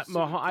 Yeah,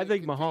 I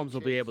think Mahomes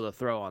will be able to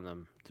throw on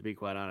them, to be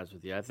quite honest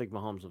with you. I think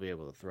Mahomes will be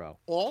able to throw.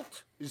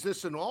 Alt? Is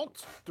this an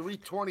alt?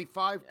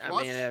 325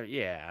 plus?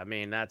 I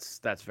mean, that's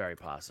very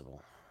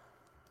possible.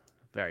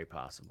 Very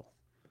possible.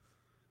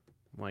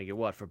 Want to get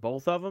what, for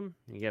both of them?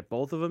 You get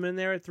both of them in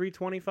there at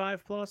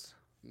 325 plus?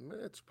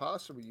 It's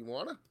possible. You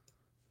want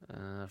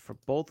to? For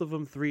both of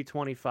them,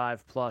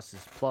 325 plus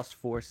is plus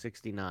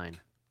 469.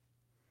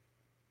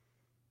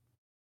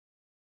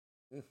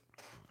 I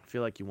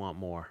feel like you want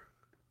more.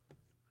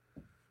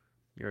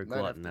 You're a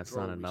glutton. That's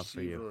not enough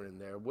for you. In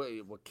there.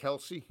 Wait, what,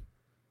 Kelsey?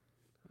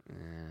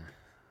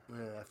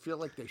 Yeah. I feel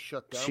like they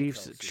shut down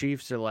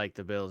Chiefs are like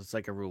the Bills. It's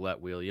like a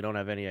roulette wheel. You don't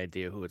have any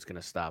idea who it's going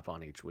to stop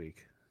on each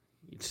week.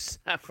 You just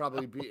have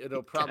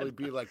it'll probably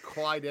be like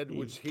Clyde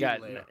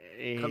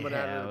Edwards-Helaire coming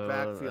out of the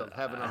backfield,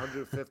 having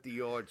 150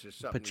 yards or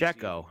something.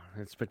 Pacheco.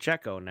 It's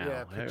Pacheco now.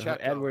 Yeah, Pacheco.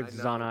 Edwards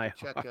is on IR.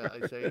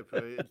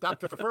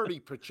 Dr. Ferdy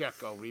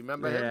Pacheco,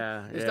 remember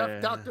him? Is yeah.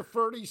 that Dr.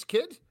 Ferdy's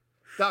kid?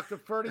 Dr.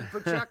 Ferdy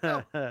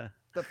Pacheco?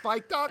 The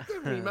fight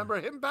doctor?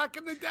 Remember him back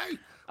in the day?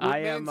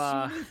 I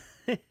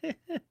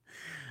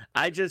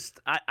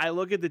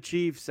look at the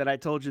Chiefs, and I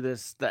told you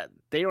this, that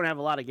they don't have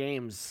a lot of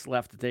games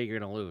left that they're going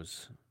to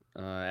lose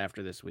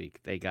after this week.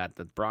 They got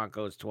the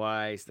Broncos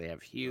twice. They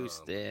have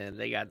Houston.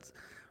 They got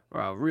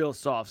a real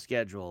soft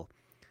schedule.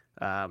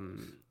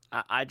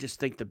 I just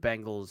think the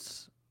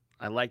Bengals,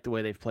 I like the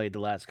way they've played the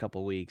last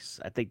couple weeks.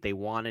 I think they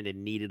wanted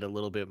and needed a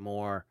little bit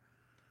more.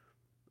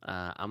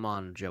 I'm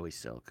on Joey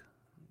Silk.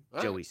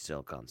 Right. Joey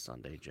Silk on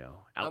Sunday, Joe.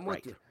 Outright. I'm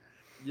with you.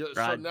 Yeah,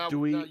 so now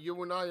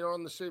you and I are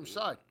on the same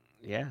side.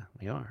 Yeah,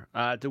 we are.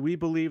 Do we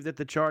believe that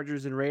the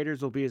Chargers and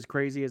Raiders will be as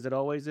crazy as it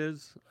always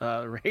is?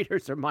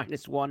 Raiders are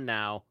 -1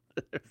 now.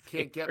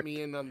 Can't get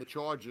me in on the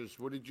Chargers.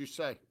 What did you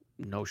say?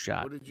 No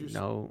shot. What did you say?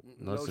 No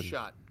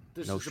shot.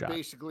 This no is shot.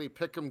 Basically a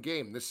pick 'em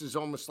game. This is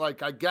almost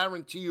like, I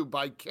guarantee you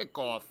by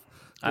kickoff,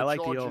 I like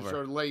Chargers the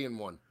over. are laying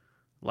one.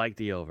 Like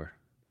the over.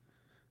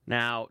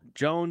 Now,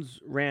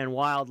 Jones ran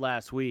wild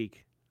last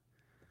week.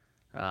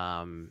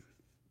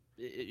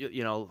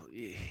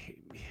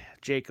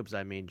 Jacobs,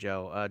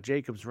 Joe.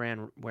 Jacobs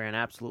ran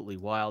absolutely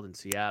wild in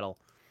Seattle.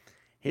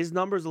 His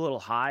number's a little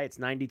high. It's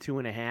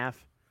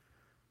 92.5.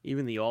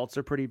 Even the alts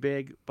are pretty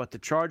big, but the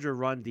Charger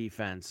run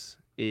defense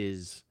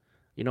is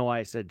You know why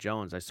I said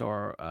Jones? I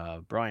saw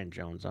Brian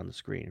Jones on the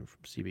screen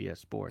from CBS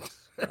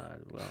Sports.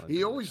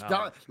 He always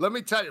does. Let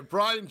me tell you,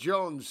 Brian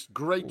Jones,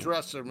 great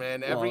dresser,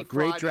 man. Every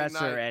great Friday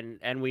dresser, night.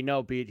 and we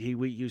know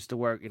we used to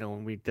work.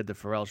 When we did the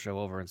Pharrell show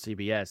over on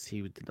CBS,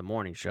 he did the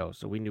morning show,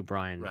 so we knew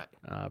Brian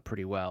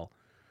pretty well.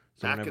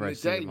 So back in the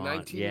day,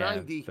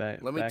 1990.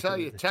 Let me tell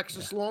you,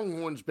 Texas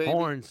Longhorns, baby.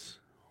 Horns,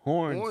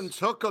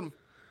 hook 'em.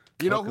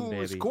 You know who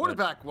his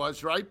quarterback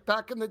was, right?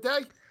 Back in the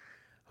day.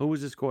 Who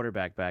was his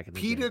quarterback back in the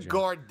day? Peter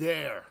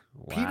Gardere.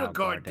 Wow, Peter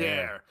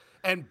Gardere.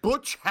 And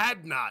Butch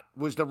Hadnot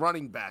was the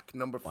running back,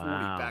 number 40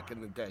 back in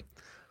the day.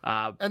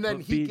 And then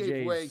he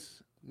gave way.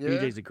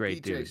 BJ's a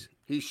great dude.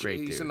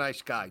 He's a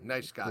nice guy.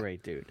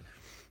 Great dude.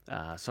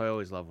 So I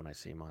always love when I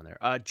see him on there.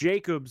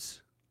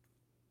 Jacobs,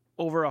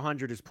 over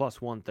 100 is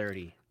plus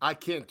 130. I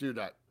can't do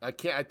that. I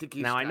can't. I think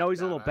he's. Now, I know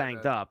he's a little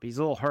banged up. He's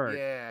a little hurt.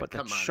 Yeah, but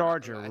the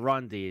Charger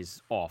run D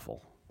is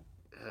awful.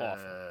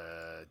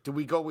 Do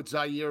we go with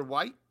Zaire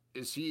White?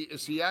 Is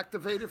he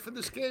activated for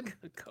this game?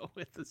 Go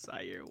with the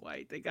Zaire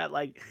White. They got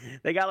like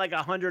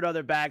 100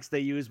 other backs they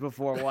used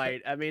before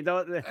White. I mean,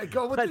 don't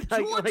go with the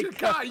Georgia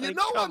guy. You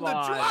know on the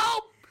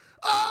 12.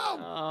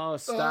 Oh,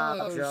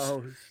 stop,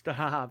 Joe.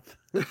 Stop.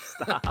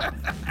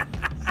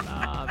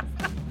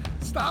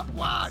 Stop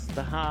what?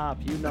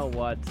 Stop. You know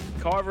what?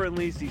 Carver and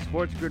Lisi,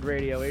 Sports Grid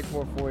Radio,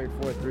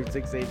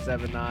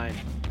 844-843-6879.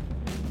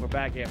 We're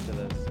back after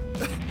this.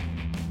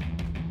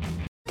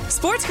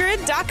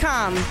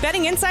 SportsGrid.com.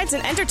 Betting insights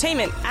and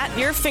entertainment at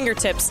your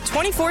fingertips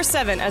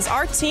 24/7 as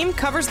our team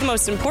covers the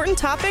most important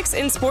topics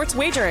in sports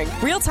wagering.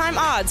 Real-time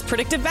odds,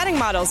 predictive betting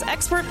models,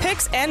 expert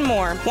picks, and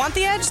more. Want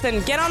the edge?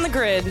 Then get on the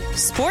grid.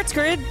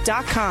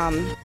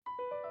 SportsGrid.com.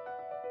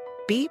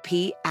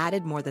 BP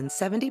added more than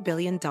 $70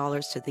 billion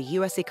to the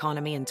U.S.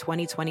 economy in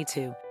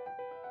 2022.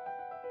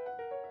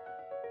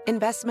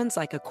 Investments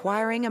like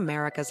acquiring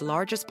America's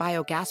largest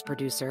biogas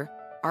producer,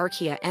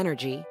 Archaea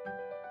Energy,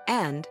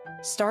 and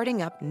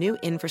starting up new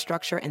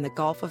infrastructure in the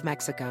Gulf of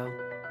Mexico.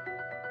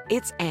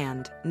 It's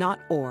and, not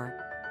or.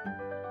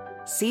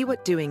 See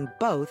what doing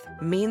both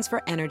means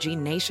for energy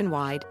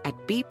nationwide at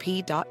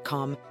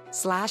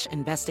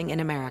bp.com/investing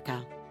in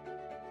America.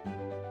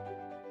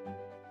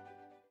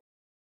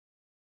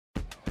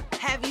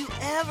 Have you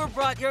ever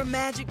brought your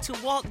magic to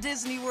Walt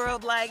Disney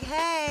World like,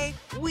 hey,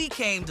 we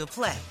came to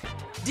play?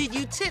 Did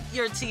you tip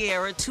your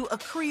tiara to a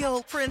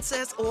Creole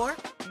princess or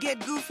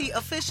get goofy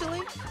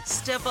officially?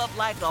 Step up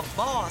like a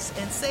boss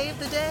and save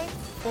the day?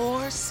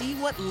 Or see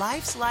what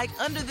life's like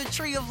under the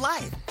tree of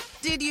life?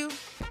 Did you?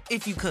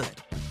 If you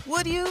could.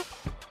 Would you?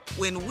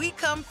 When we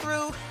come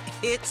through,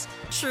 it's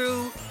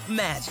true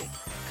magic.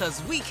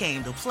 'Cause we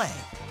came to play.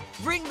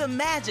 Bring the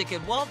magic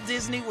at Walt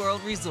Disney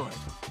World Resort.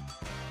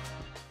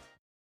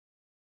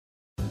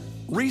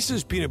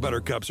 Reese's peanut butter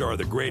cups are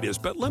the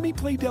greatest, but let me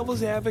play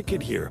devil's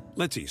advocate here.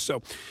 Let's see.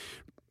 So,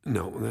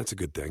 no, that's a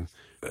good thing.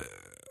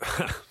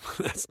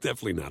 That's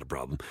definitely not a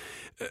problem.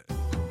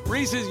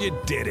 Reese's, you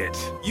did it.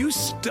 You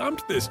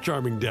stumped this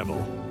charming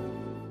devil.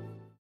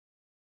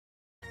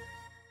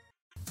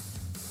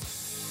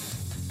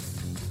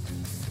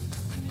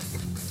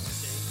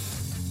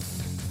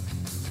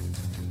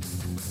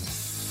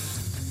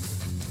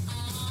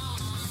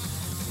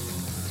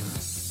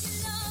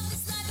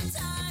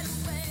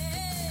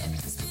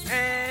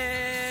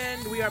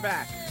 And we are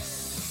back.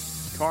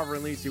 Carver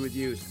and Lisi with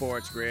you,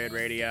 Sports Grid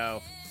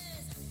Radio,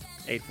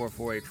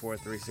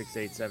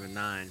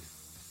 844-843-6879.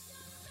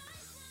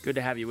 Good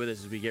to have you with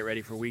us as we get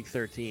ready for Week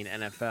 13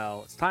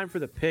 NFL. It's time for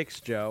the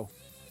picks, Joe.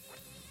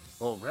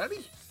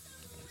 Already?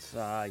 It's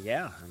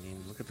yeah. I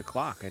mean, look at the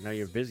clock. I know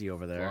you're busy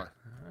over there. What?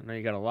 I know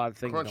you got a lot of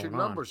things crunching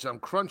going on. Numbers. I'm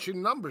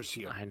crunching numbers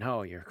here. I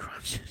know you're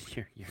crunching.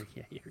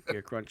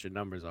 You're crunching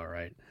numbers, all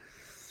right.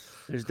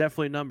 There's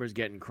definitely numbers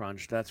getting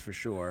crunched. That's for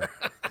sure.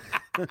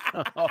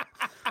 A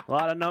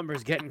lot of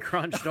numbers getting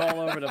crunched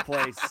all over the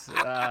place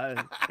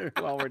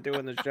while we're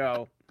doing the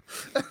show.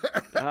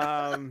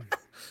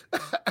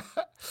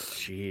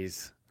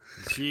 Jeez.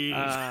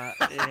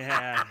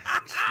 Yeah.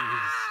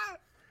 Jeez.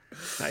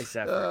 Nice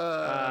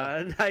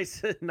effort.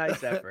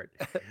 Nice effort.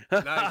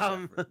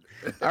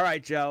 All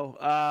right, Joe.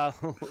 Why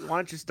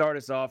don't you start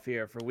us off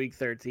here for Week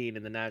 13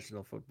 in the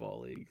National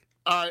Football League?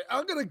 All right,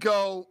 I'm going to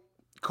go,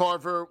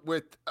 Carver,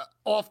 with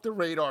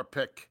off-the-radar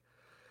pick.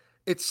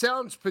 It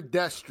sounds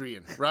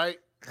pedestrian, right?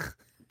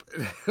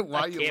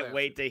 I can't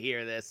wait to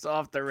hear this.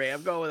 Off the radar.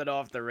 I'm going with an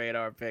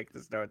off-the-radar pick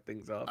to start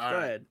things off. Go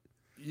ahead.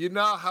 You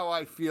know how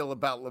I feel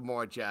about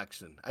Lamar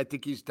Jackson. I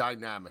think he's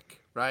dynamic,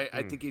 right?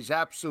 I think he's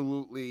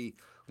absolutely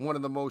one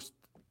of the most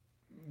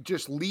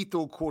just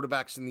lethal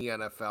quarterbacks in the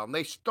NFL. And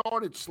they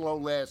started slow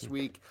last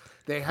week.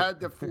 They had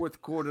the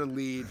fourth quarter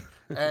lead.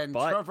 And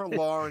Trevor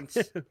Lawrence.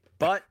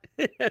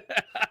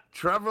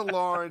 Trevor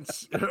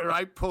Lawrence,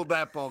 right, pulled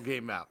that ball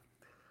game out.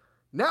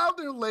 Now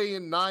they're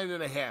laying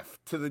 9.5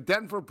 to the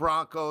Denver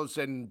Broncos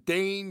and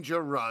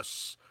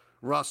dangerous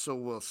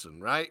Russell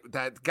Wilson, right?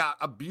 That got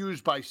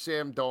abused by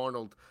Sam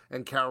Darnold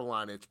and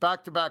Carolina. It's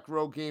back-to-back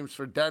road games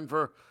for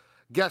Denver.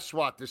 Guess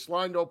what? This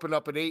line opened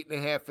up at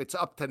 8.5. It's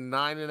up to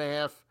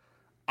 9.5.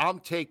 I'm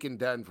taking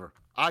Denver.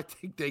 I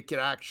think they can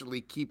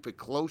actually keep it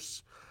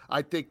close.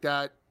 I think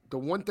that the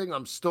one thing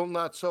I'm still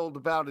not sold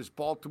about is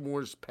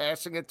Baltimore's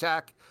passing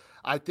attack.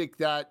 I think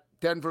that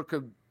Denver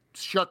could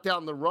shut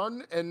down the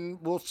run, and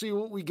we'll see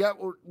what we get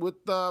with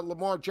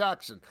Lamar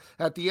Jackson.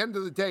 At the end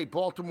of the day,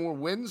 Baltimore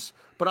wins,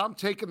 but I'm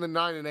taking the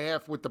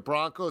 9.5 with the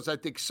Broncos. I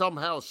think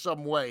somehow,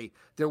 some way,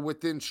 they're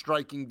within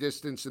striking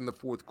distance in the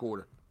fourth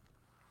quarter.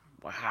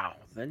 Wow,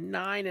 the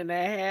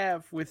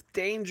 9.5 with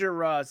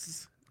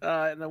Dangerous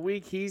in the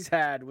week he's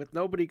had, with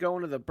nobody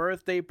going to the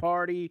birthday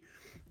party,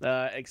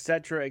 et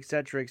cetera, et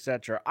cetera, et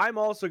cetera. I'm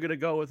also going to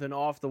go with an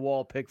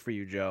off-the-wall pick for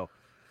you, Joe,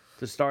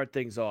 to start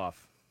things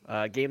off.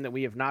 A game that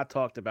we have not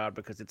talked about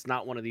because it's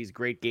not one of these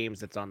great games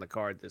that's on the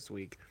card this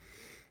week.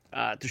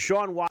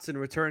 Deshaun Watson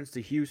returns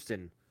to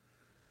Houston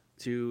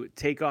to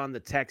take on the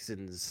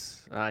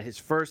Texans. His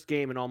first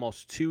game in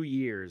almost 2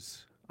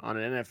 years on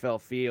an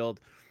NFL field.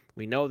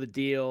 We know the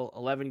deal,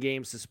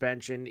 11-game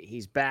suspension.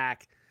 He's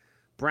back.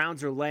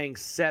 Browns are laying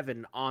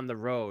 7 on the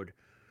road.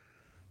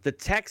 The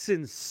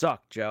Texans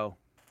suck, Joe.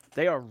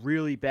 They are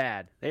really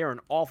bad. They are an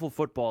awful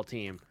football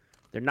team.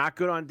 They're not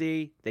good on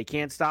D. They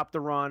can't stop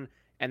the run.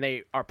 And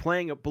they are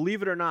playing,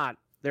 believe it or not,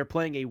 they're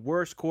playing a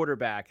worse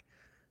quarterback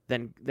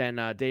than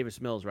Davis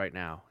Mills right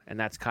now, and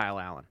that's Kyle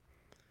Allen.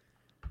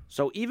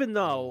 So even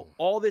though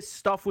all this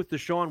stuff with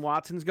Deshaun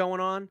Watson's going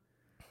on,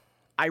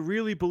 I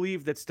really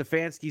believe that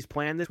Stefanski's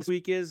plan this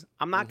week is,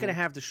 I'm not going to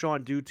have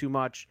Deshaun do too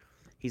much.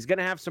 He's going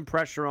to have some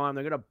pressure on him.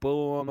 They're going to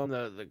boo him.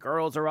 The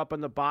girls are up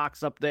in the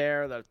box up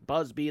there, the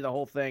Busby, the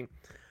whole thing.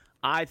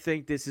 I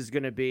think this is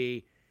going to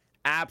be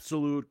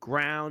absolute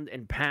ground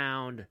and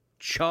pound.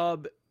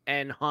 Chubb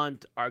and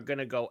Hunt are going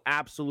to go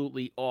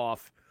absolutely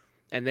off,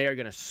 and they are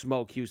going to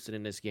smoke Houston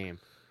in this game.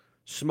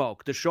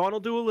 Smoke. Deshaun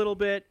will do a little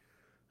bit,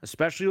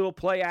 especially a little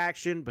play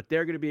action, but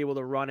they're going to be able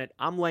to run it.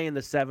 I'm laying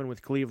the 7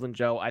 with Cleveland,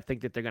 Joe. I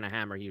think that they're going to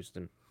hammer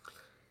Houston.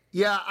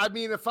 Yeah, I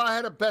mean, if I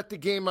had to bet the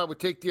game, I would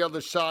take the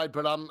other side,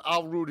 but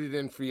I'll root it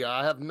in for you.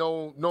 I have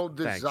no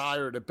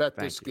desire to bet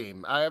this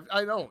game. I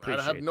don't.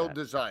 I have no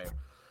desire.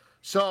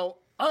 So,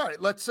 all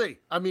right, let's see.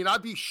 I mean,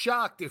 I'd be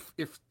shocked if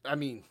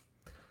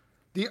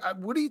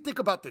what do you think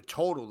about the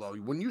total, though?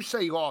 When you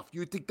say off,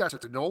 you think that's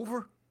an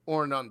over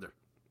or an under?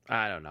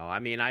 I don't know. I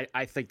mean,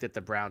 I think that the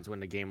Browns win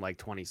the game like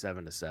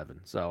 27-7.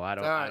 So I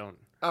don't.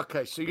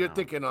 Okay, so you're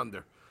thinking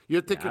under.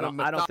 You're thinking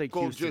I don't think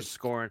Houston's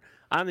scoring.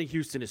 I don't think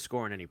Houston is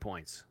scoring any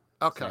points.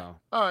 Okay. So.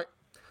 All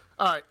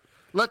right.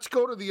 Let's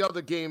go to the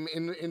other game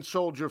in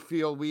Soldier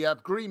Field. We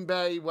have Green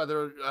Bay,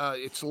 whether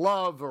it's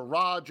Love or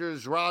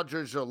Rodgers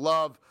or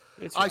Love.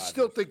 I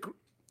still think.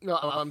 No,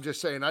 I'm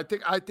just saying. I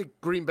think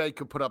Green Bay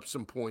could put up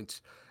some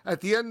points. At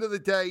the end of the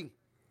day,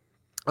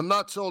 I'm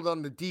not sold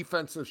on the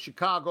defense of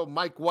Chicago.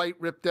 Mike White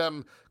ripped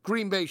them.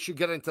 Green Bay should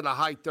get into the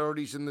high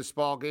 30s in this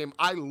ball game.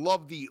 I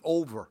love the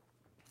over,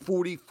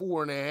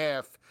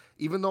 44.5.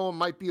 Even though it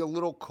might be a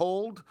little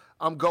cold,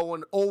 I'm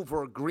going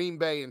over Green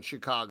Bay and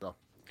Chicago.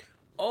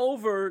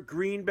 Over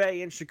Green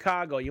Bay and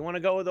Chicago. You want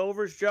to go with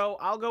overs, Joe?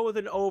 I'll go with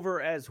an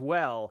over as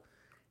well.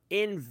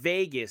 In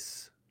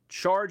Vegas,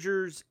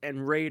 Chargers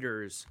and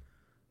Raiders.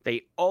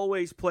 They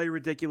always play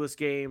ridiculous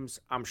games.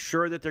 I'm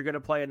sure that they're going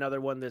to play another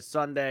one this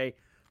Sunday.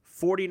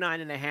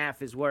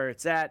 49.5 is where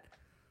it's at.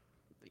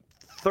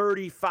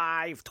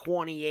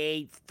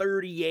 35-28,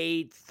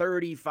 38-35,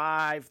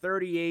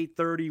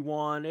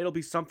 38-31. It'll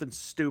be something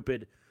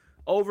stupid.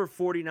 Over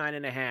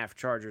 49.5,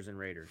 Chargers and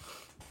Raiders.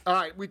 All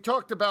right, we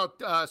talked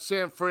about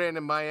San Fran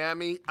and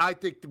Miami. I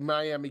think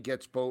Miami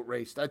gets boat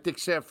raced. I think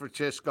San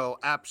Francisco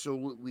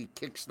absolutely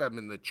kicks them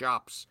in the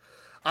chops.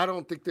 I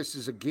don't think this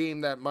is a game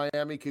that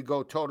Miami could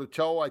go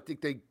toe-to-toe. I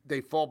think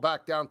they fall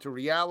back down to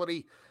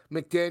reality.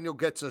 McDaniel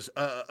gets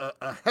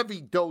a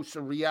heavy dose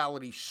of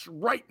reality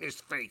right in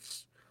his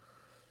face.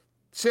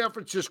 San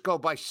Francisco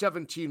by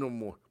 17 or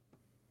more.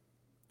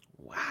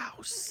 Wow,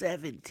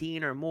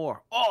 17 or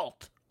more.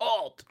 Alt.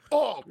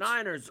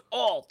 Niners,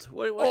 alt.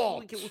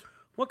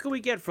 What can we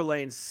get for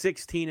laying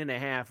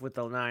 16.5 with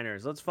the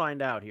Niners? Let's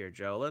find out here,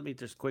 Joe. Let me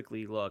just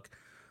quickly look.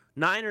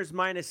 Niners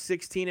minus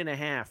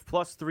 16.5,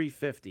 plus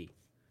 350.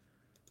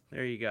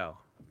 There you go.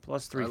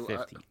 Plus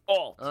 350.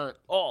 Alt.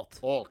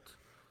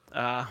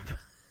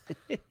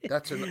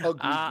 That's an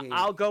ugly game.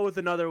 I'll go with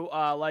another,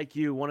 like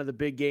you, one of the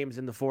big games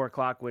in the 4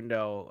 o'clock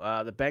window.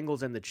 The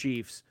Bengals and the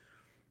Chiefs.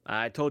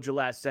 I told you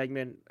last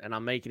segment, and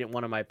I'm making it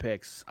one of my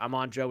picks. I'm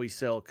on Joey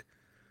Silk.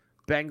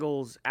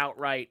 Bengals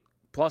outright,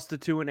 plus the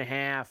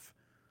 2.5.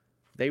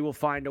 They will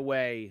find a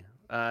way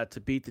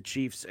to beat the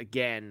Chiefs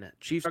again.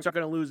 Chiefs aren't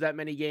going to lose that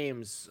many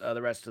games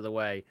the rest of the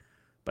way,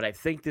 but I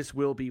think this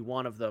will be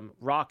one of them.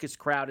 Raucous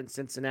crowd in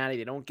Cincinnati.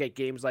 They don't get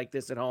games like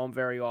this at home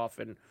very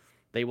often.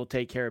 They will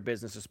take care of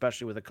business,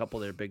 especially with a couple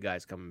of their big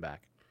guys coming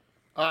back.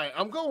 All right,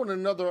 I'm going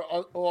another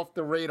off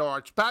the radar.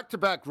 It's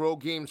back-to-back road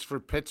games for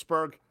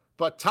Pittsburgh,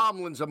 but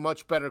Tomlin's a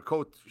much better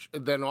coach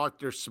than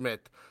Arthur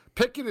Smith.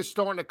 Pickett is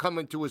starting to come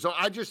into his own.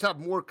 I just have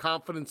more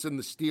confidence in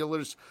the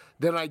Steelers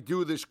than I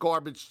do this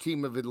garbage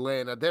team of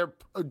Atlanta. They're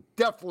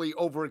definitely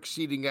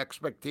over-exceeding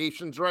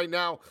expectations right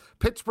now.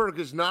 Pittsburgh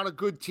is not a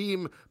good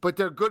team, but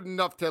they're good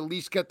enough to at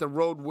least get the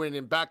road win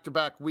in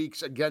back-to-back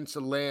weeks against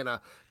Atlanta.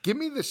 Give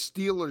me the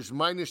Steelers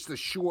minus the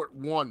short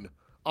one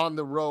on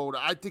the road.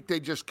 I think they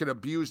just can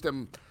abuse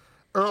them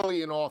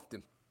early and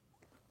often.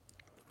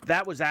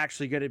 That was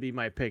actually going to be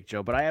my pick,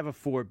 Joe, but I have a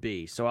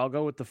 4B, so I'll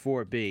go with the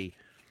 4B.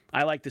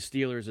 I like the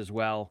Steelers as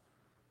well.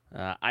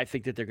 I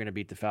think that they're going to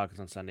beat the Falcons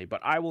on Sunday, but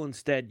I will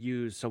instead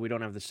use, so we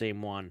don't have the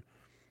same one,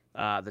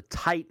 the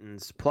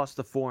Titans plus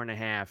the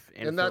 4.5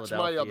 in and that's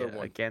Philadelphia my other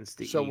one. against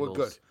the so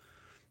Eagles.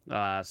 We're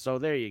good. So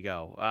there you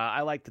go.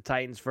 I like the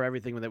Titans for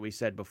everything that we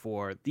said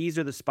before. These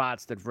are the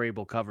spots that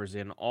Vrabel covers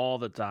in all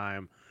the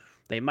time.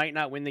 They might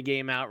not win the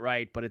game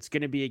outright, but it's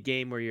going to be a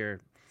game where you're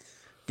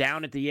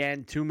down at the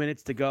end, 2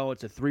 minutes to go.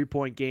 It's a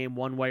 3-point game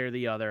one way or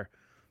the other.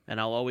 And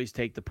I'll always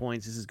take the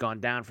points. This has gone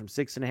down from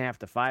 6.5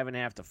 to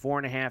 5.5 to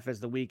 4.5 as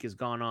the week has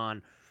gone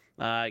on.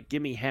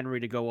 Give me Henry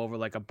to go over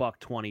like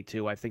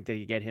 $122. I think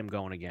they get him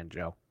going again,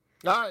 Joe.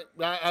 All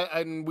right.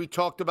 And we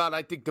talked about,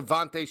 I think,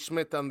 Devontae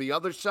Smith on the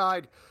other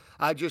side.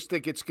 I just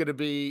think it's going to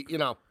be,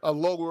 a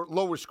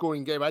lower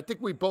scoring game. I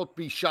think we'd both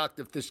be shocked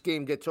if this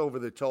game gets over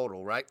the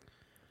total, right?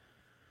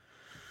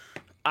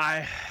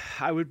 I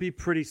would be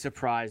pretty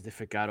surprised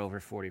if it got over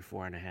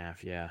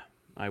 44.5. Yeah,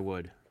 I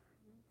would.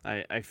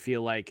 I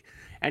feel like,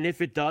 and if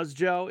it does,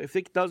 Joe, if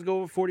it does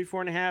go over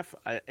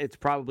 44.5, it's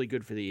probably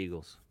good for the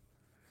Eagles.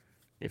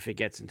 If it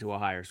gets into a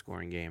higher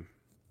scoring game,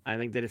 I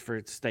think that if for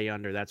it to stay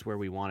under, that's where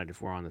we want it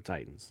if we're on the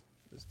Titans,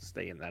 is to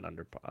stay in that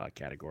under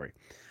category.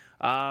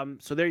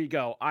 So there you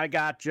go. I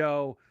got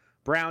Joe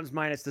Browns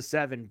minus the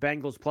 7,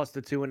 Bengals plus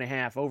the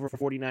 2.5, over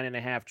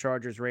 49.5,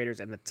 Chargers, Raiders,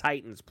 and the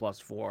Titans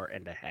plus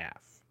 4.5.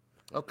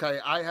 Okay,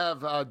 I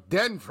have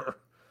Denver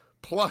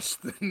plus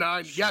the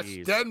 9. Jeez.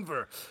 Yes,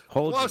 Denver.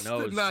 Hold plus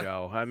your nose, the 9.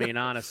 Joe. I mean,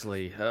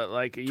 honestly,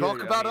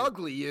 talk about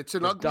ugly. It's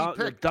an ugly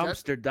pick. The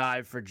dumpster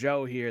dive for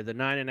Joe here. The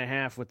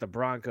 9.5 with the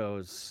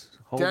Broncos.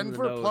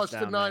 Denver plus the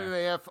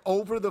 9.5,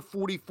 over the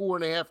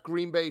 44.5.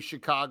 Green Bay,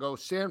 Chicago,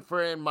 San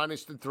Fran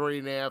minus the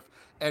 3.5,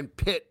 and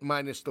Pitt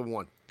minus the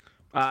 1.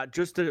 We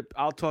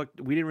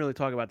didn't really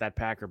talk about that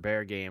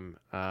Packer-Bear game.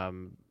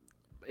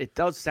 It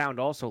does sound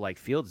also like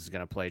Fields is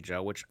going to play,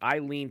 Joe, which I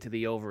lean to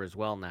the over as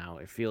well now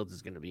if Fields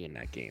is going to be in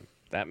that game.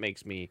 That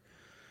makes me...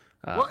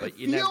 if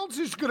Fields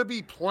is going to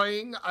be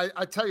playing,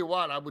 I tell you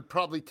what, I would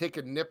probably take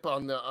a nip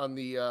on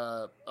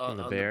the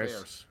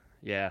Bears.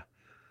 Yeah.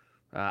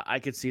 I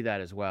could see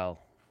that as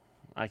well.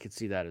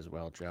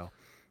 Joe.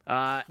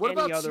 What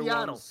about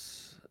Seattle?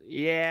 Ones?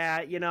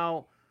 Yeah,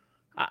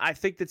 I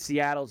think that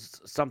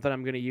Seattle's something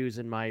I'm going to use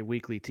in my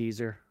weekly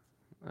teaser.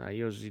 I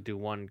usually do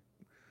one...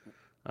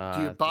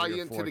 Do you buy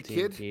into the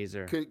kid?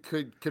 Teaser.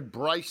 Could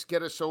Bryce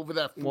get us over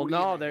that 40?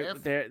 Well, no,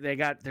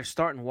 they're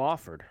starting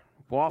Wofford.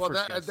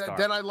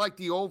 Then I like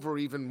the over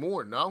even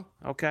more. No.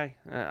 Okay.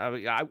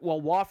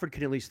 Wofford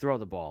can at least throw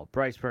the ball.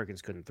 Bryce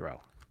Perkins couldn't throw.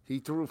 He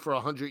threw for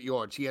 100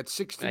 yards. He had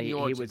 16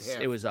 yards at half.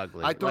 It was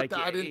ugly. I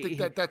didn't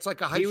think that's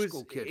like a high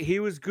school kid. He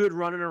was good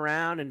running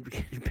around and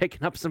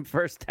picking up some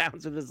first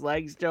downs with his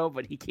legs, Joe,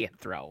 but he can't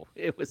throw.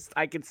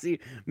 I could see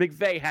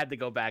McVay had to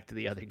go back to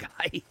the other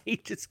guy. He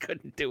just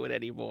couldn't do it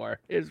anymore.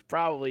 It was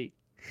probably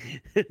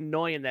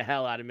annoying the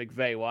hell out of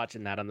McVay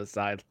watching that on the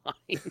sideline.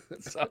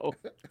 So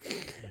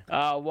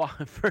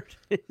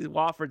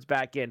Wofford's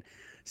back in.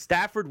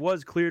 Stafford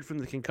was cleared from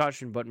the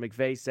concussion, but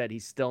McVay said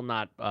he's still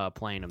not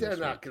playing him. They're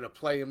not going to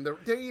play him.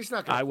 He's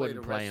not going to play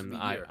the rest of the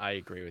year. I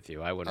agree with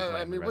you. I wouldn't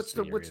play him. What's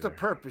the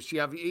purpose? You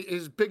have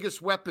his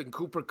biggest weapon,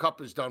 Cooper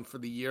Kupp, is done for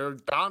the year.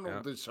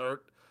 Donald is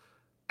hurt.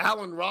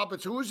 Allen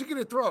Roberts, who is he going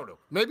to throw to?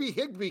 Maybe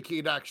Higbee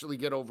could actually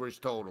get over his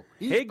total.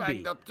 He's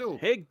banged up too.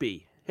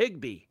 Higbee.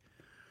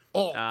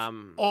 Alt.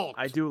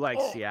 I do like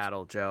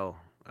Seattle, Joe.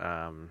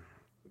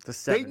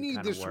 They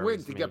need this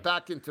win to get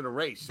back into the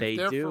race. They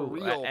do. For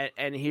real.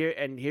 And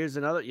here's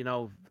another,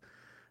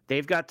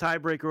 they've got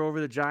tiebreaker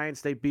over the Giants.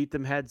 They beat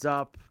them heads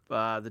up.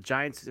 The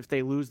Giants, if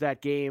they lose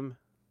that game,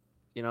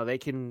 they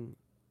can,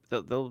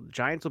 the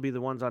Giants will be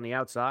the ones on the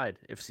outside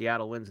if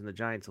Seattle wins and the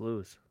Giants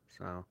lose.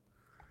 So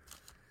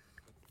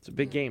it's a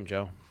big game,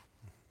 Joe.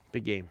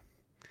 Big game.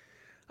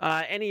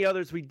 Any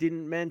others we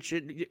didn't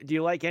mention? Do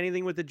you like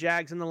anything with the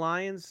Jags and the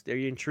Lions? Are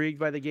you intrigued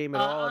by the game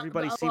at all?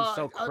 Everybody seems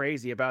so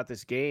crazy about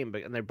this game,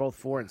 and they're both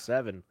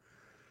 4-7.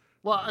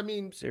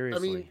 Well,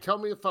 seriously. Tell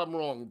me if I'm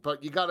wrong,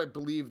 but you got to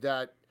believe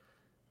that.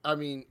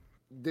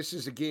 This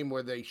is a game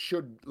where they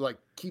should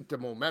keep the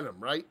momentum,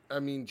 right?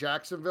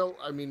 Jacksonville.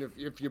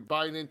 If you're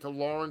buying into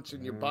Lawrence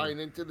and you're buying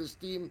into this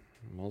team,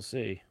 we'll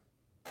see.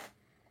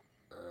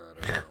 I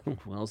don't know.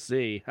 We'll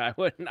see. I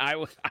would.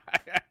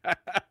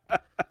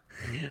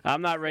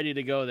 I'm not ready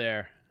to go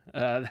there.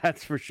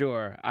 That's for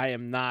sure. I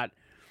am not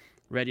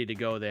ready to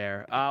go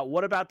there.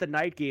 What about the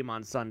night game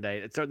on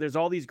Sunday? So there's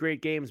all these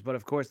great games, but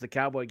of course the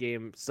Cowboy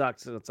game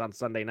sucks. It's on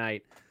Sunday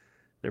night.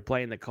 They're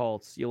playing the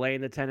Colts. You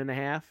laying the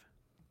 10.5?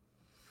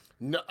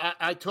 No,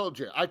 I told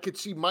you. I could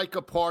see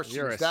Micah Parsons.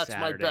 You're a That's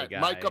Saturday my bet.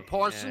 guy. Micah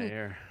Parsons?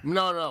 Yeah,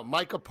 No.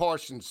 Micah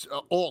Parsons,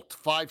 alt,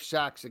 5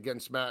 sacks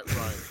against Matt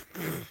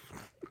Ryan.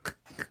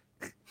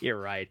 You're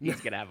right.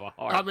 He's going to have a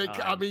hard time.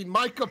 I mean,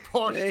 Micah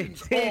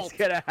Parsons, He's alt.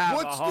 gonna have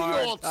What's a hard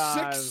the alt?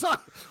 time. 6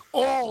 sacks.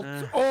 Alt.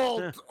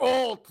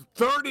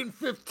 3rd and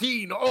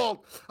 15,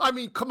 alt. I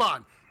mean, come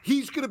on.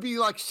 He's going to be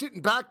like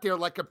sitting back there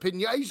like a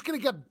pinata. He's going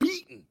to get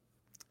beaten.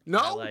 No?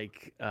 I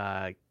like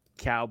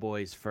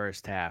Cowboys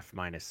first half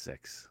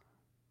 -6.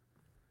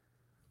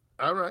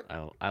 All right.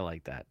 I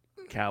like that.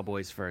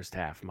 Cowboys first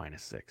half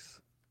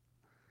 -6.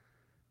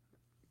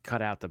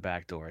 Cut out the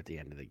back door at the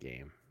end of the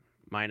game.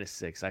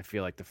 -6. I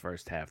feel like the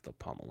first half they'll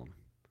pummel them.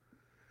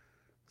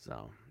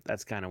 So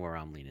that's kind of where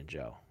I'm leaning,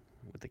 Joe,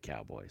 with the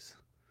Cowboys.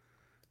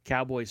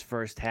 Cowboys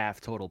first half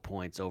total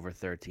points over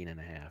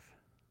 13.5.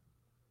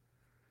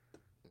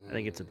 I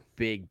think it's a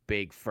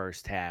big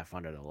first half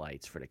under the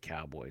lights for the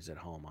Cowboys at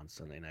home on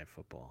Sunday Night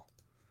Football.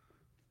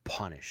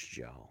 Punish,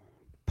 Joe.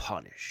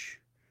 Punish.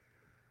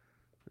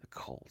 The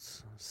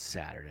Colts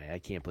Saturday. I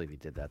can't believe he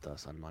did that to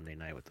us on Monday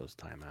night with those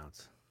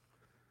timeouts.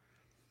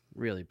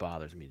 Really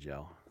bothers me,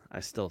 Joe. I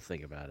still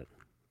think about it.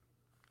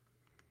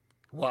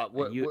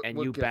 What?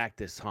 You backed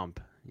this hump.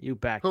 You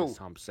backed this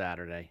hump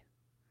Saturday.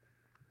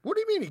 What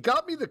do you mean? He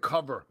got me the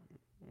cover.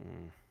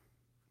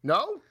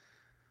 No?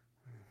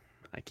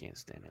 I can't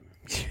stand him.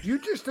 You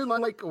just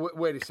didn't like.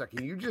 Wait a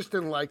second. You just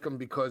didn't like him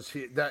because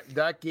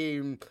that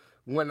game.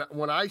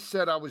 When I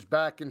said I was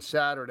back in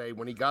Saturday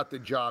when he got the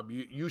job,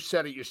 you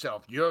said it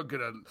yourself. You're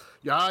gonna.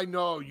 Yeah, I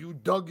know. You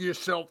dug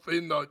yourself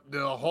in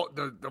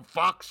the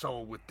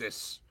foxhole with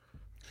this.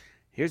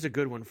 Here's a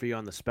good one for you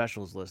on the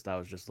specials list. I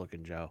was just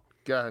looking, Joe.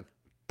 Go ahead.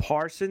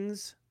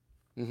 Parsons,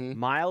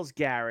 Myles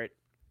Garrett,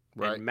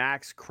 and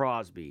Max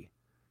Crosby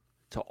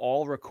to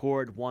all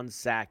record 1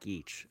 sack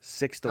each.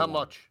 6-1. How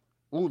much?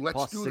 Ooh, let's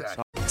Plus do that.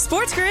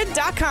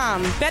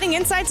 SportsGrid.com. Betting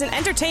insights and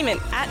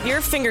entertainment at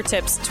your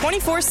fingertips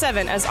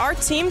 24/7 as our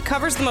team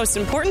covers the most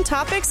important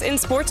topics in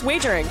sports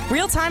wagering.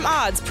 Real-time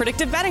odds,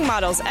 predictive betting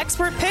models,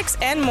 expert picks,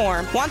 and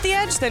more. Want the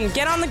edge? Then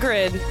get on the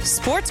grid.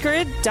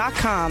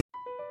 SportsGrid.com.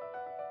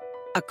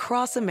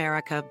 Across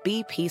America,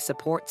 BP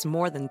supports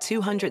more than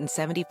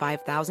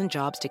 275,000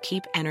 jobs to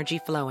keep energy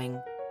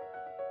flowing.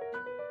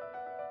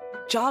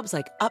 Jobs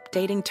like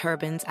updating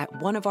turbines at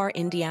one of our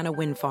Indiana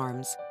wind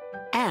farms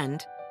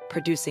and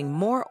producing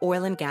more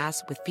oil and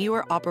gas with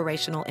fewer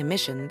operational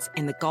emissions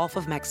in the Gulf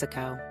of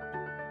Mexico.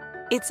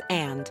 It's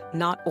and,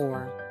 not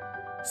or.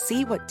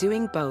 See what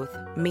doing both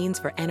means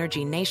for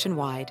energy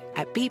nationwide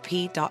at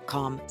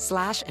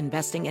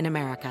bp.com/investing in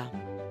America.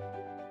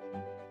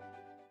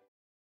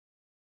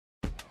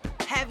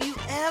 Have you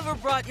ever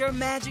brought your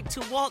magic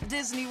to Walt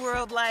Disney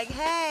World like,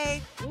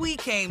 hey, we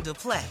came to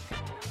play?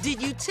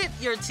 Did you tip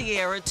your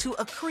tiara to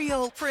a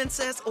Creole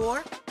princess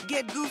or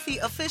get goofy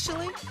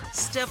officially?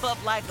 Step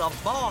up like a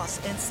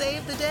boss and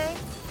save the day?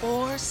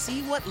 Or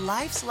see what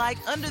life's like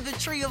under the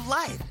tree of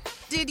life?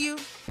 Did you?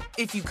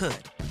 If you could.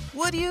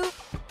 Would you?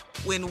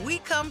 When we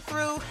come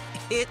through,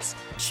 it's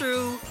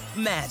true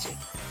magic.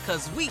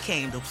 'Cause we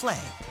came to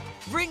play.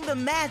 Bring the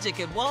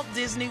magic at Walt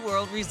Disney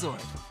World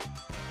Resort.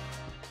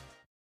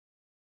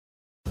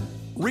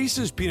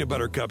 Reese's peanut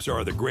butter cups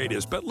are the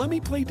greatest, but let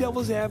me play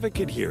devil's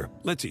advocate here.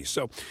 Let's see.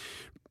 So,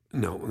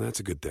 no, that's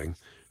a good thing.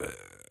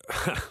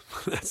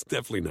 That's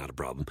definitely not a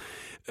problem.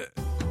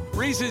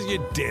 Reese's,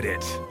 you did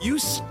it. You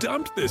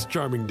stumped this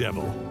charming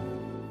devil.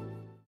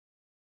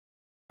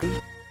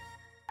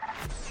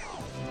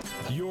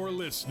 You're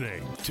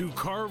listening to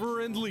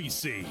Carver and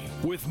Lisi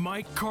with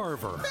Mike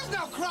Carver. There's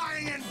no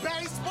crying in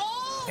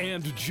baseball.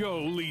 And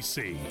Joe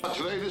Lisi.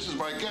 Today, this is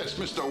my guest,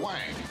 Mr.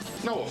 Wang.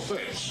 No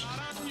offense.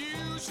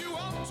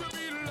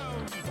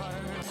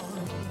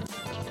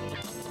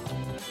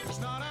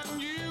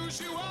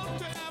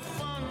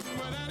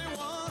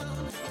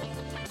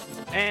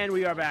 And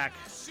we are back.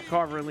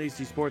 Carver and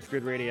Lisi, Sports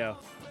Grid Radio.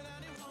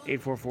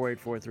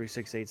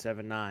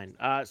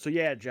 844-843-6879. So,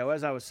 yeah, Joe,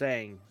 as I was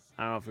saying,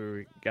 I don't know if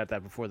we got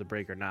that before the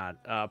break or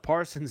not.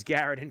 Parsons,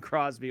 Garrett, and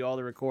Crosby all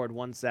to record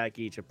 1 sack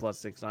each at plus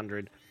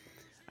 600.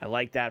 I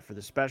like that for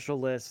the special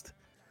list.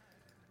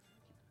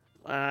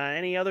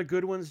 Any other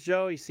good ones,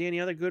 Joe? You see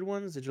any other good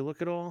ones? Did you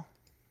look at all?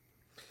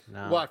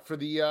 No. What for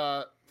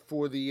the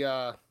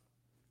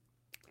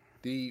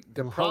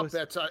prop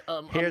bets?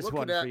 Here's I'm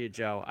one at... for you,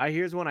 Joe.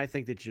 Here's one I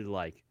think that you'd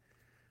like,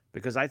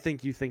 because I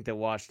think you think that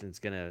Washington's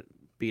gonna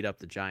beat up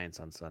the Giants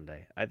on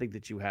Sunday. I think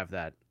that you have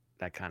that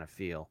kind of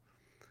feel.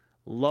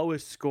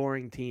 Lowest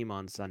scoring team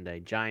on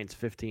Sunday, Giants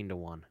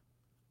 15-1.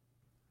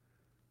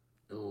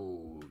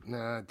 Oh,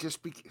 nah,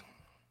 just be.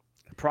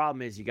 The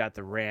problem is you got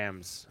the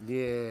Rams,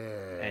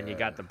 and you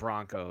got the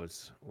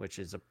Broncos, which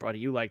is buddy.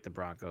 You like the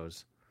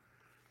Broncos.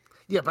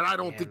 Yeah, but I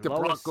don't think the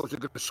Broncos are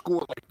going to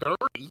score like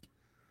 30.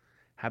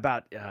 How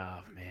about,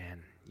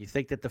 you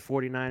think that the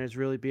 49ers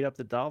really beat up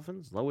the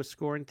Dolphins? Lowest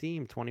scoring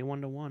team,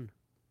 21-1.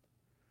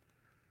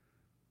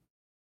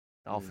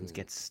 Dolphins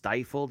get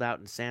stifled out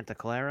in Santa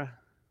Clara.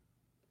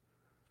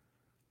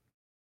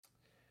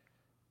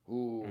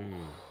 Ooh.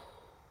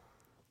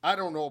 I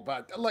don't know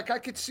about that. Like, I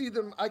could see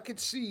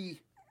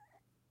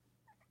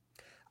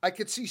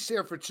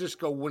San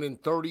Francisco winning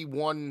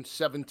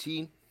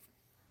 31-17.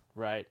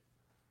 Right.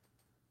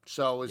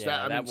 So is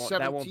that? I mean,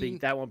 17.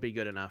 That won't be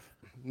good enough.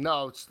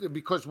 No, it's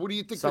because what do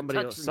you think the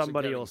Texans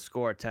somebody are will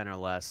score 10 or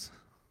less.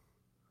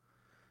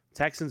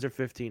 Texans are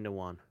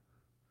 15-1.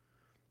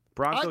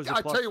 Broncos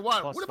I tell you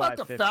what. What about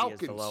the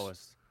Falcons? The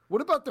lowest.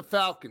 What about the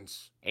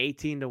Falcons?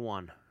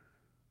 18-1.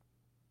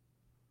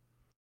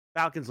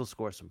 Falcons will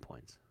score some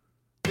points.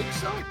 Think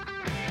so?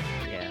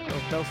 Yeah,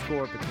 they'll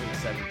score between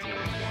 17 and 20,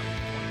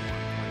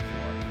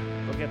 21,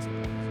 24. They'll get some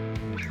points.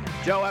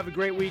 Joe, have a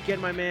great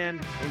weekend, my man.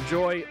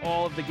 Enjoy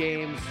all of the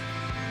games.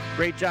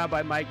 Great job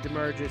by Mike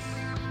DeMurgis.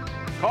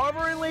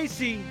 Carver and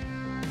Lisi.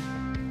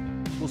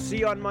 We'll see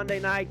you on Monday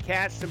night.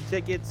 Cash some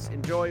tickets.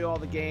 Enjoy all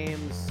the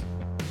games.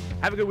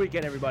 Have a good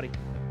weekend, everybody.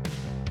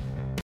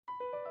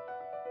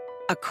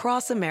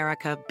 Across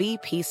America,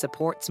 BP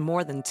supports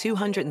more than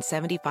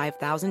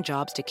 275,000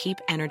 jobs to keep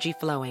energy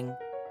flowing.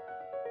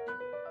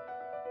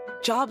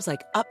 Jobs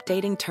like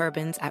updating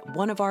turbines at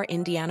one of our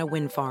Indiana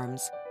wind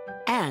farms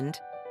and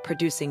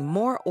producing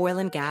more oil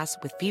and gas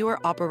with fewer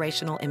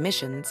operational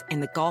emissions in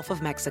the Gulf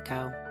of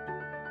Mexico.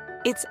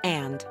 It's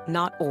and,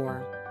 not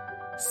or.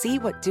 See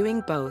what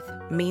doing both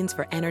means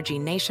for energy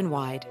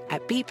nationwide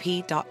at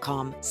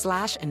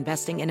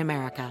bp.com/investing in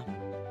America.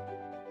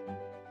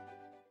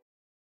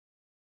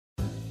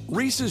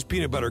 Reese's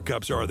peanut butter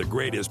cups are the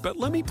greatest, but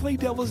let me play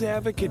devil's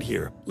advocate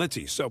here. Let's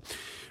see. So,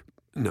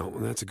 no,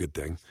 that's a good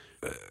thing.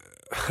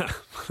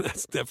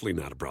 That's definitely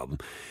not a problem.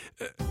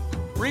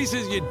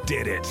 Reese's, you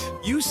did it.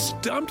 You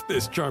stumped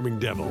this charming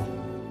devil.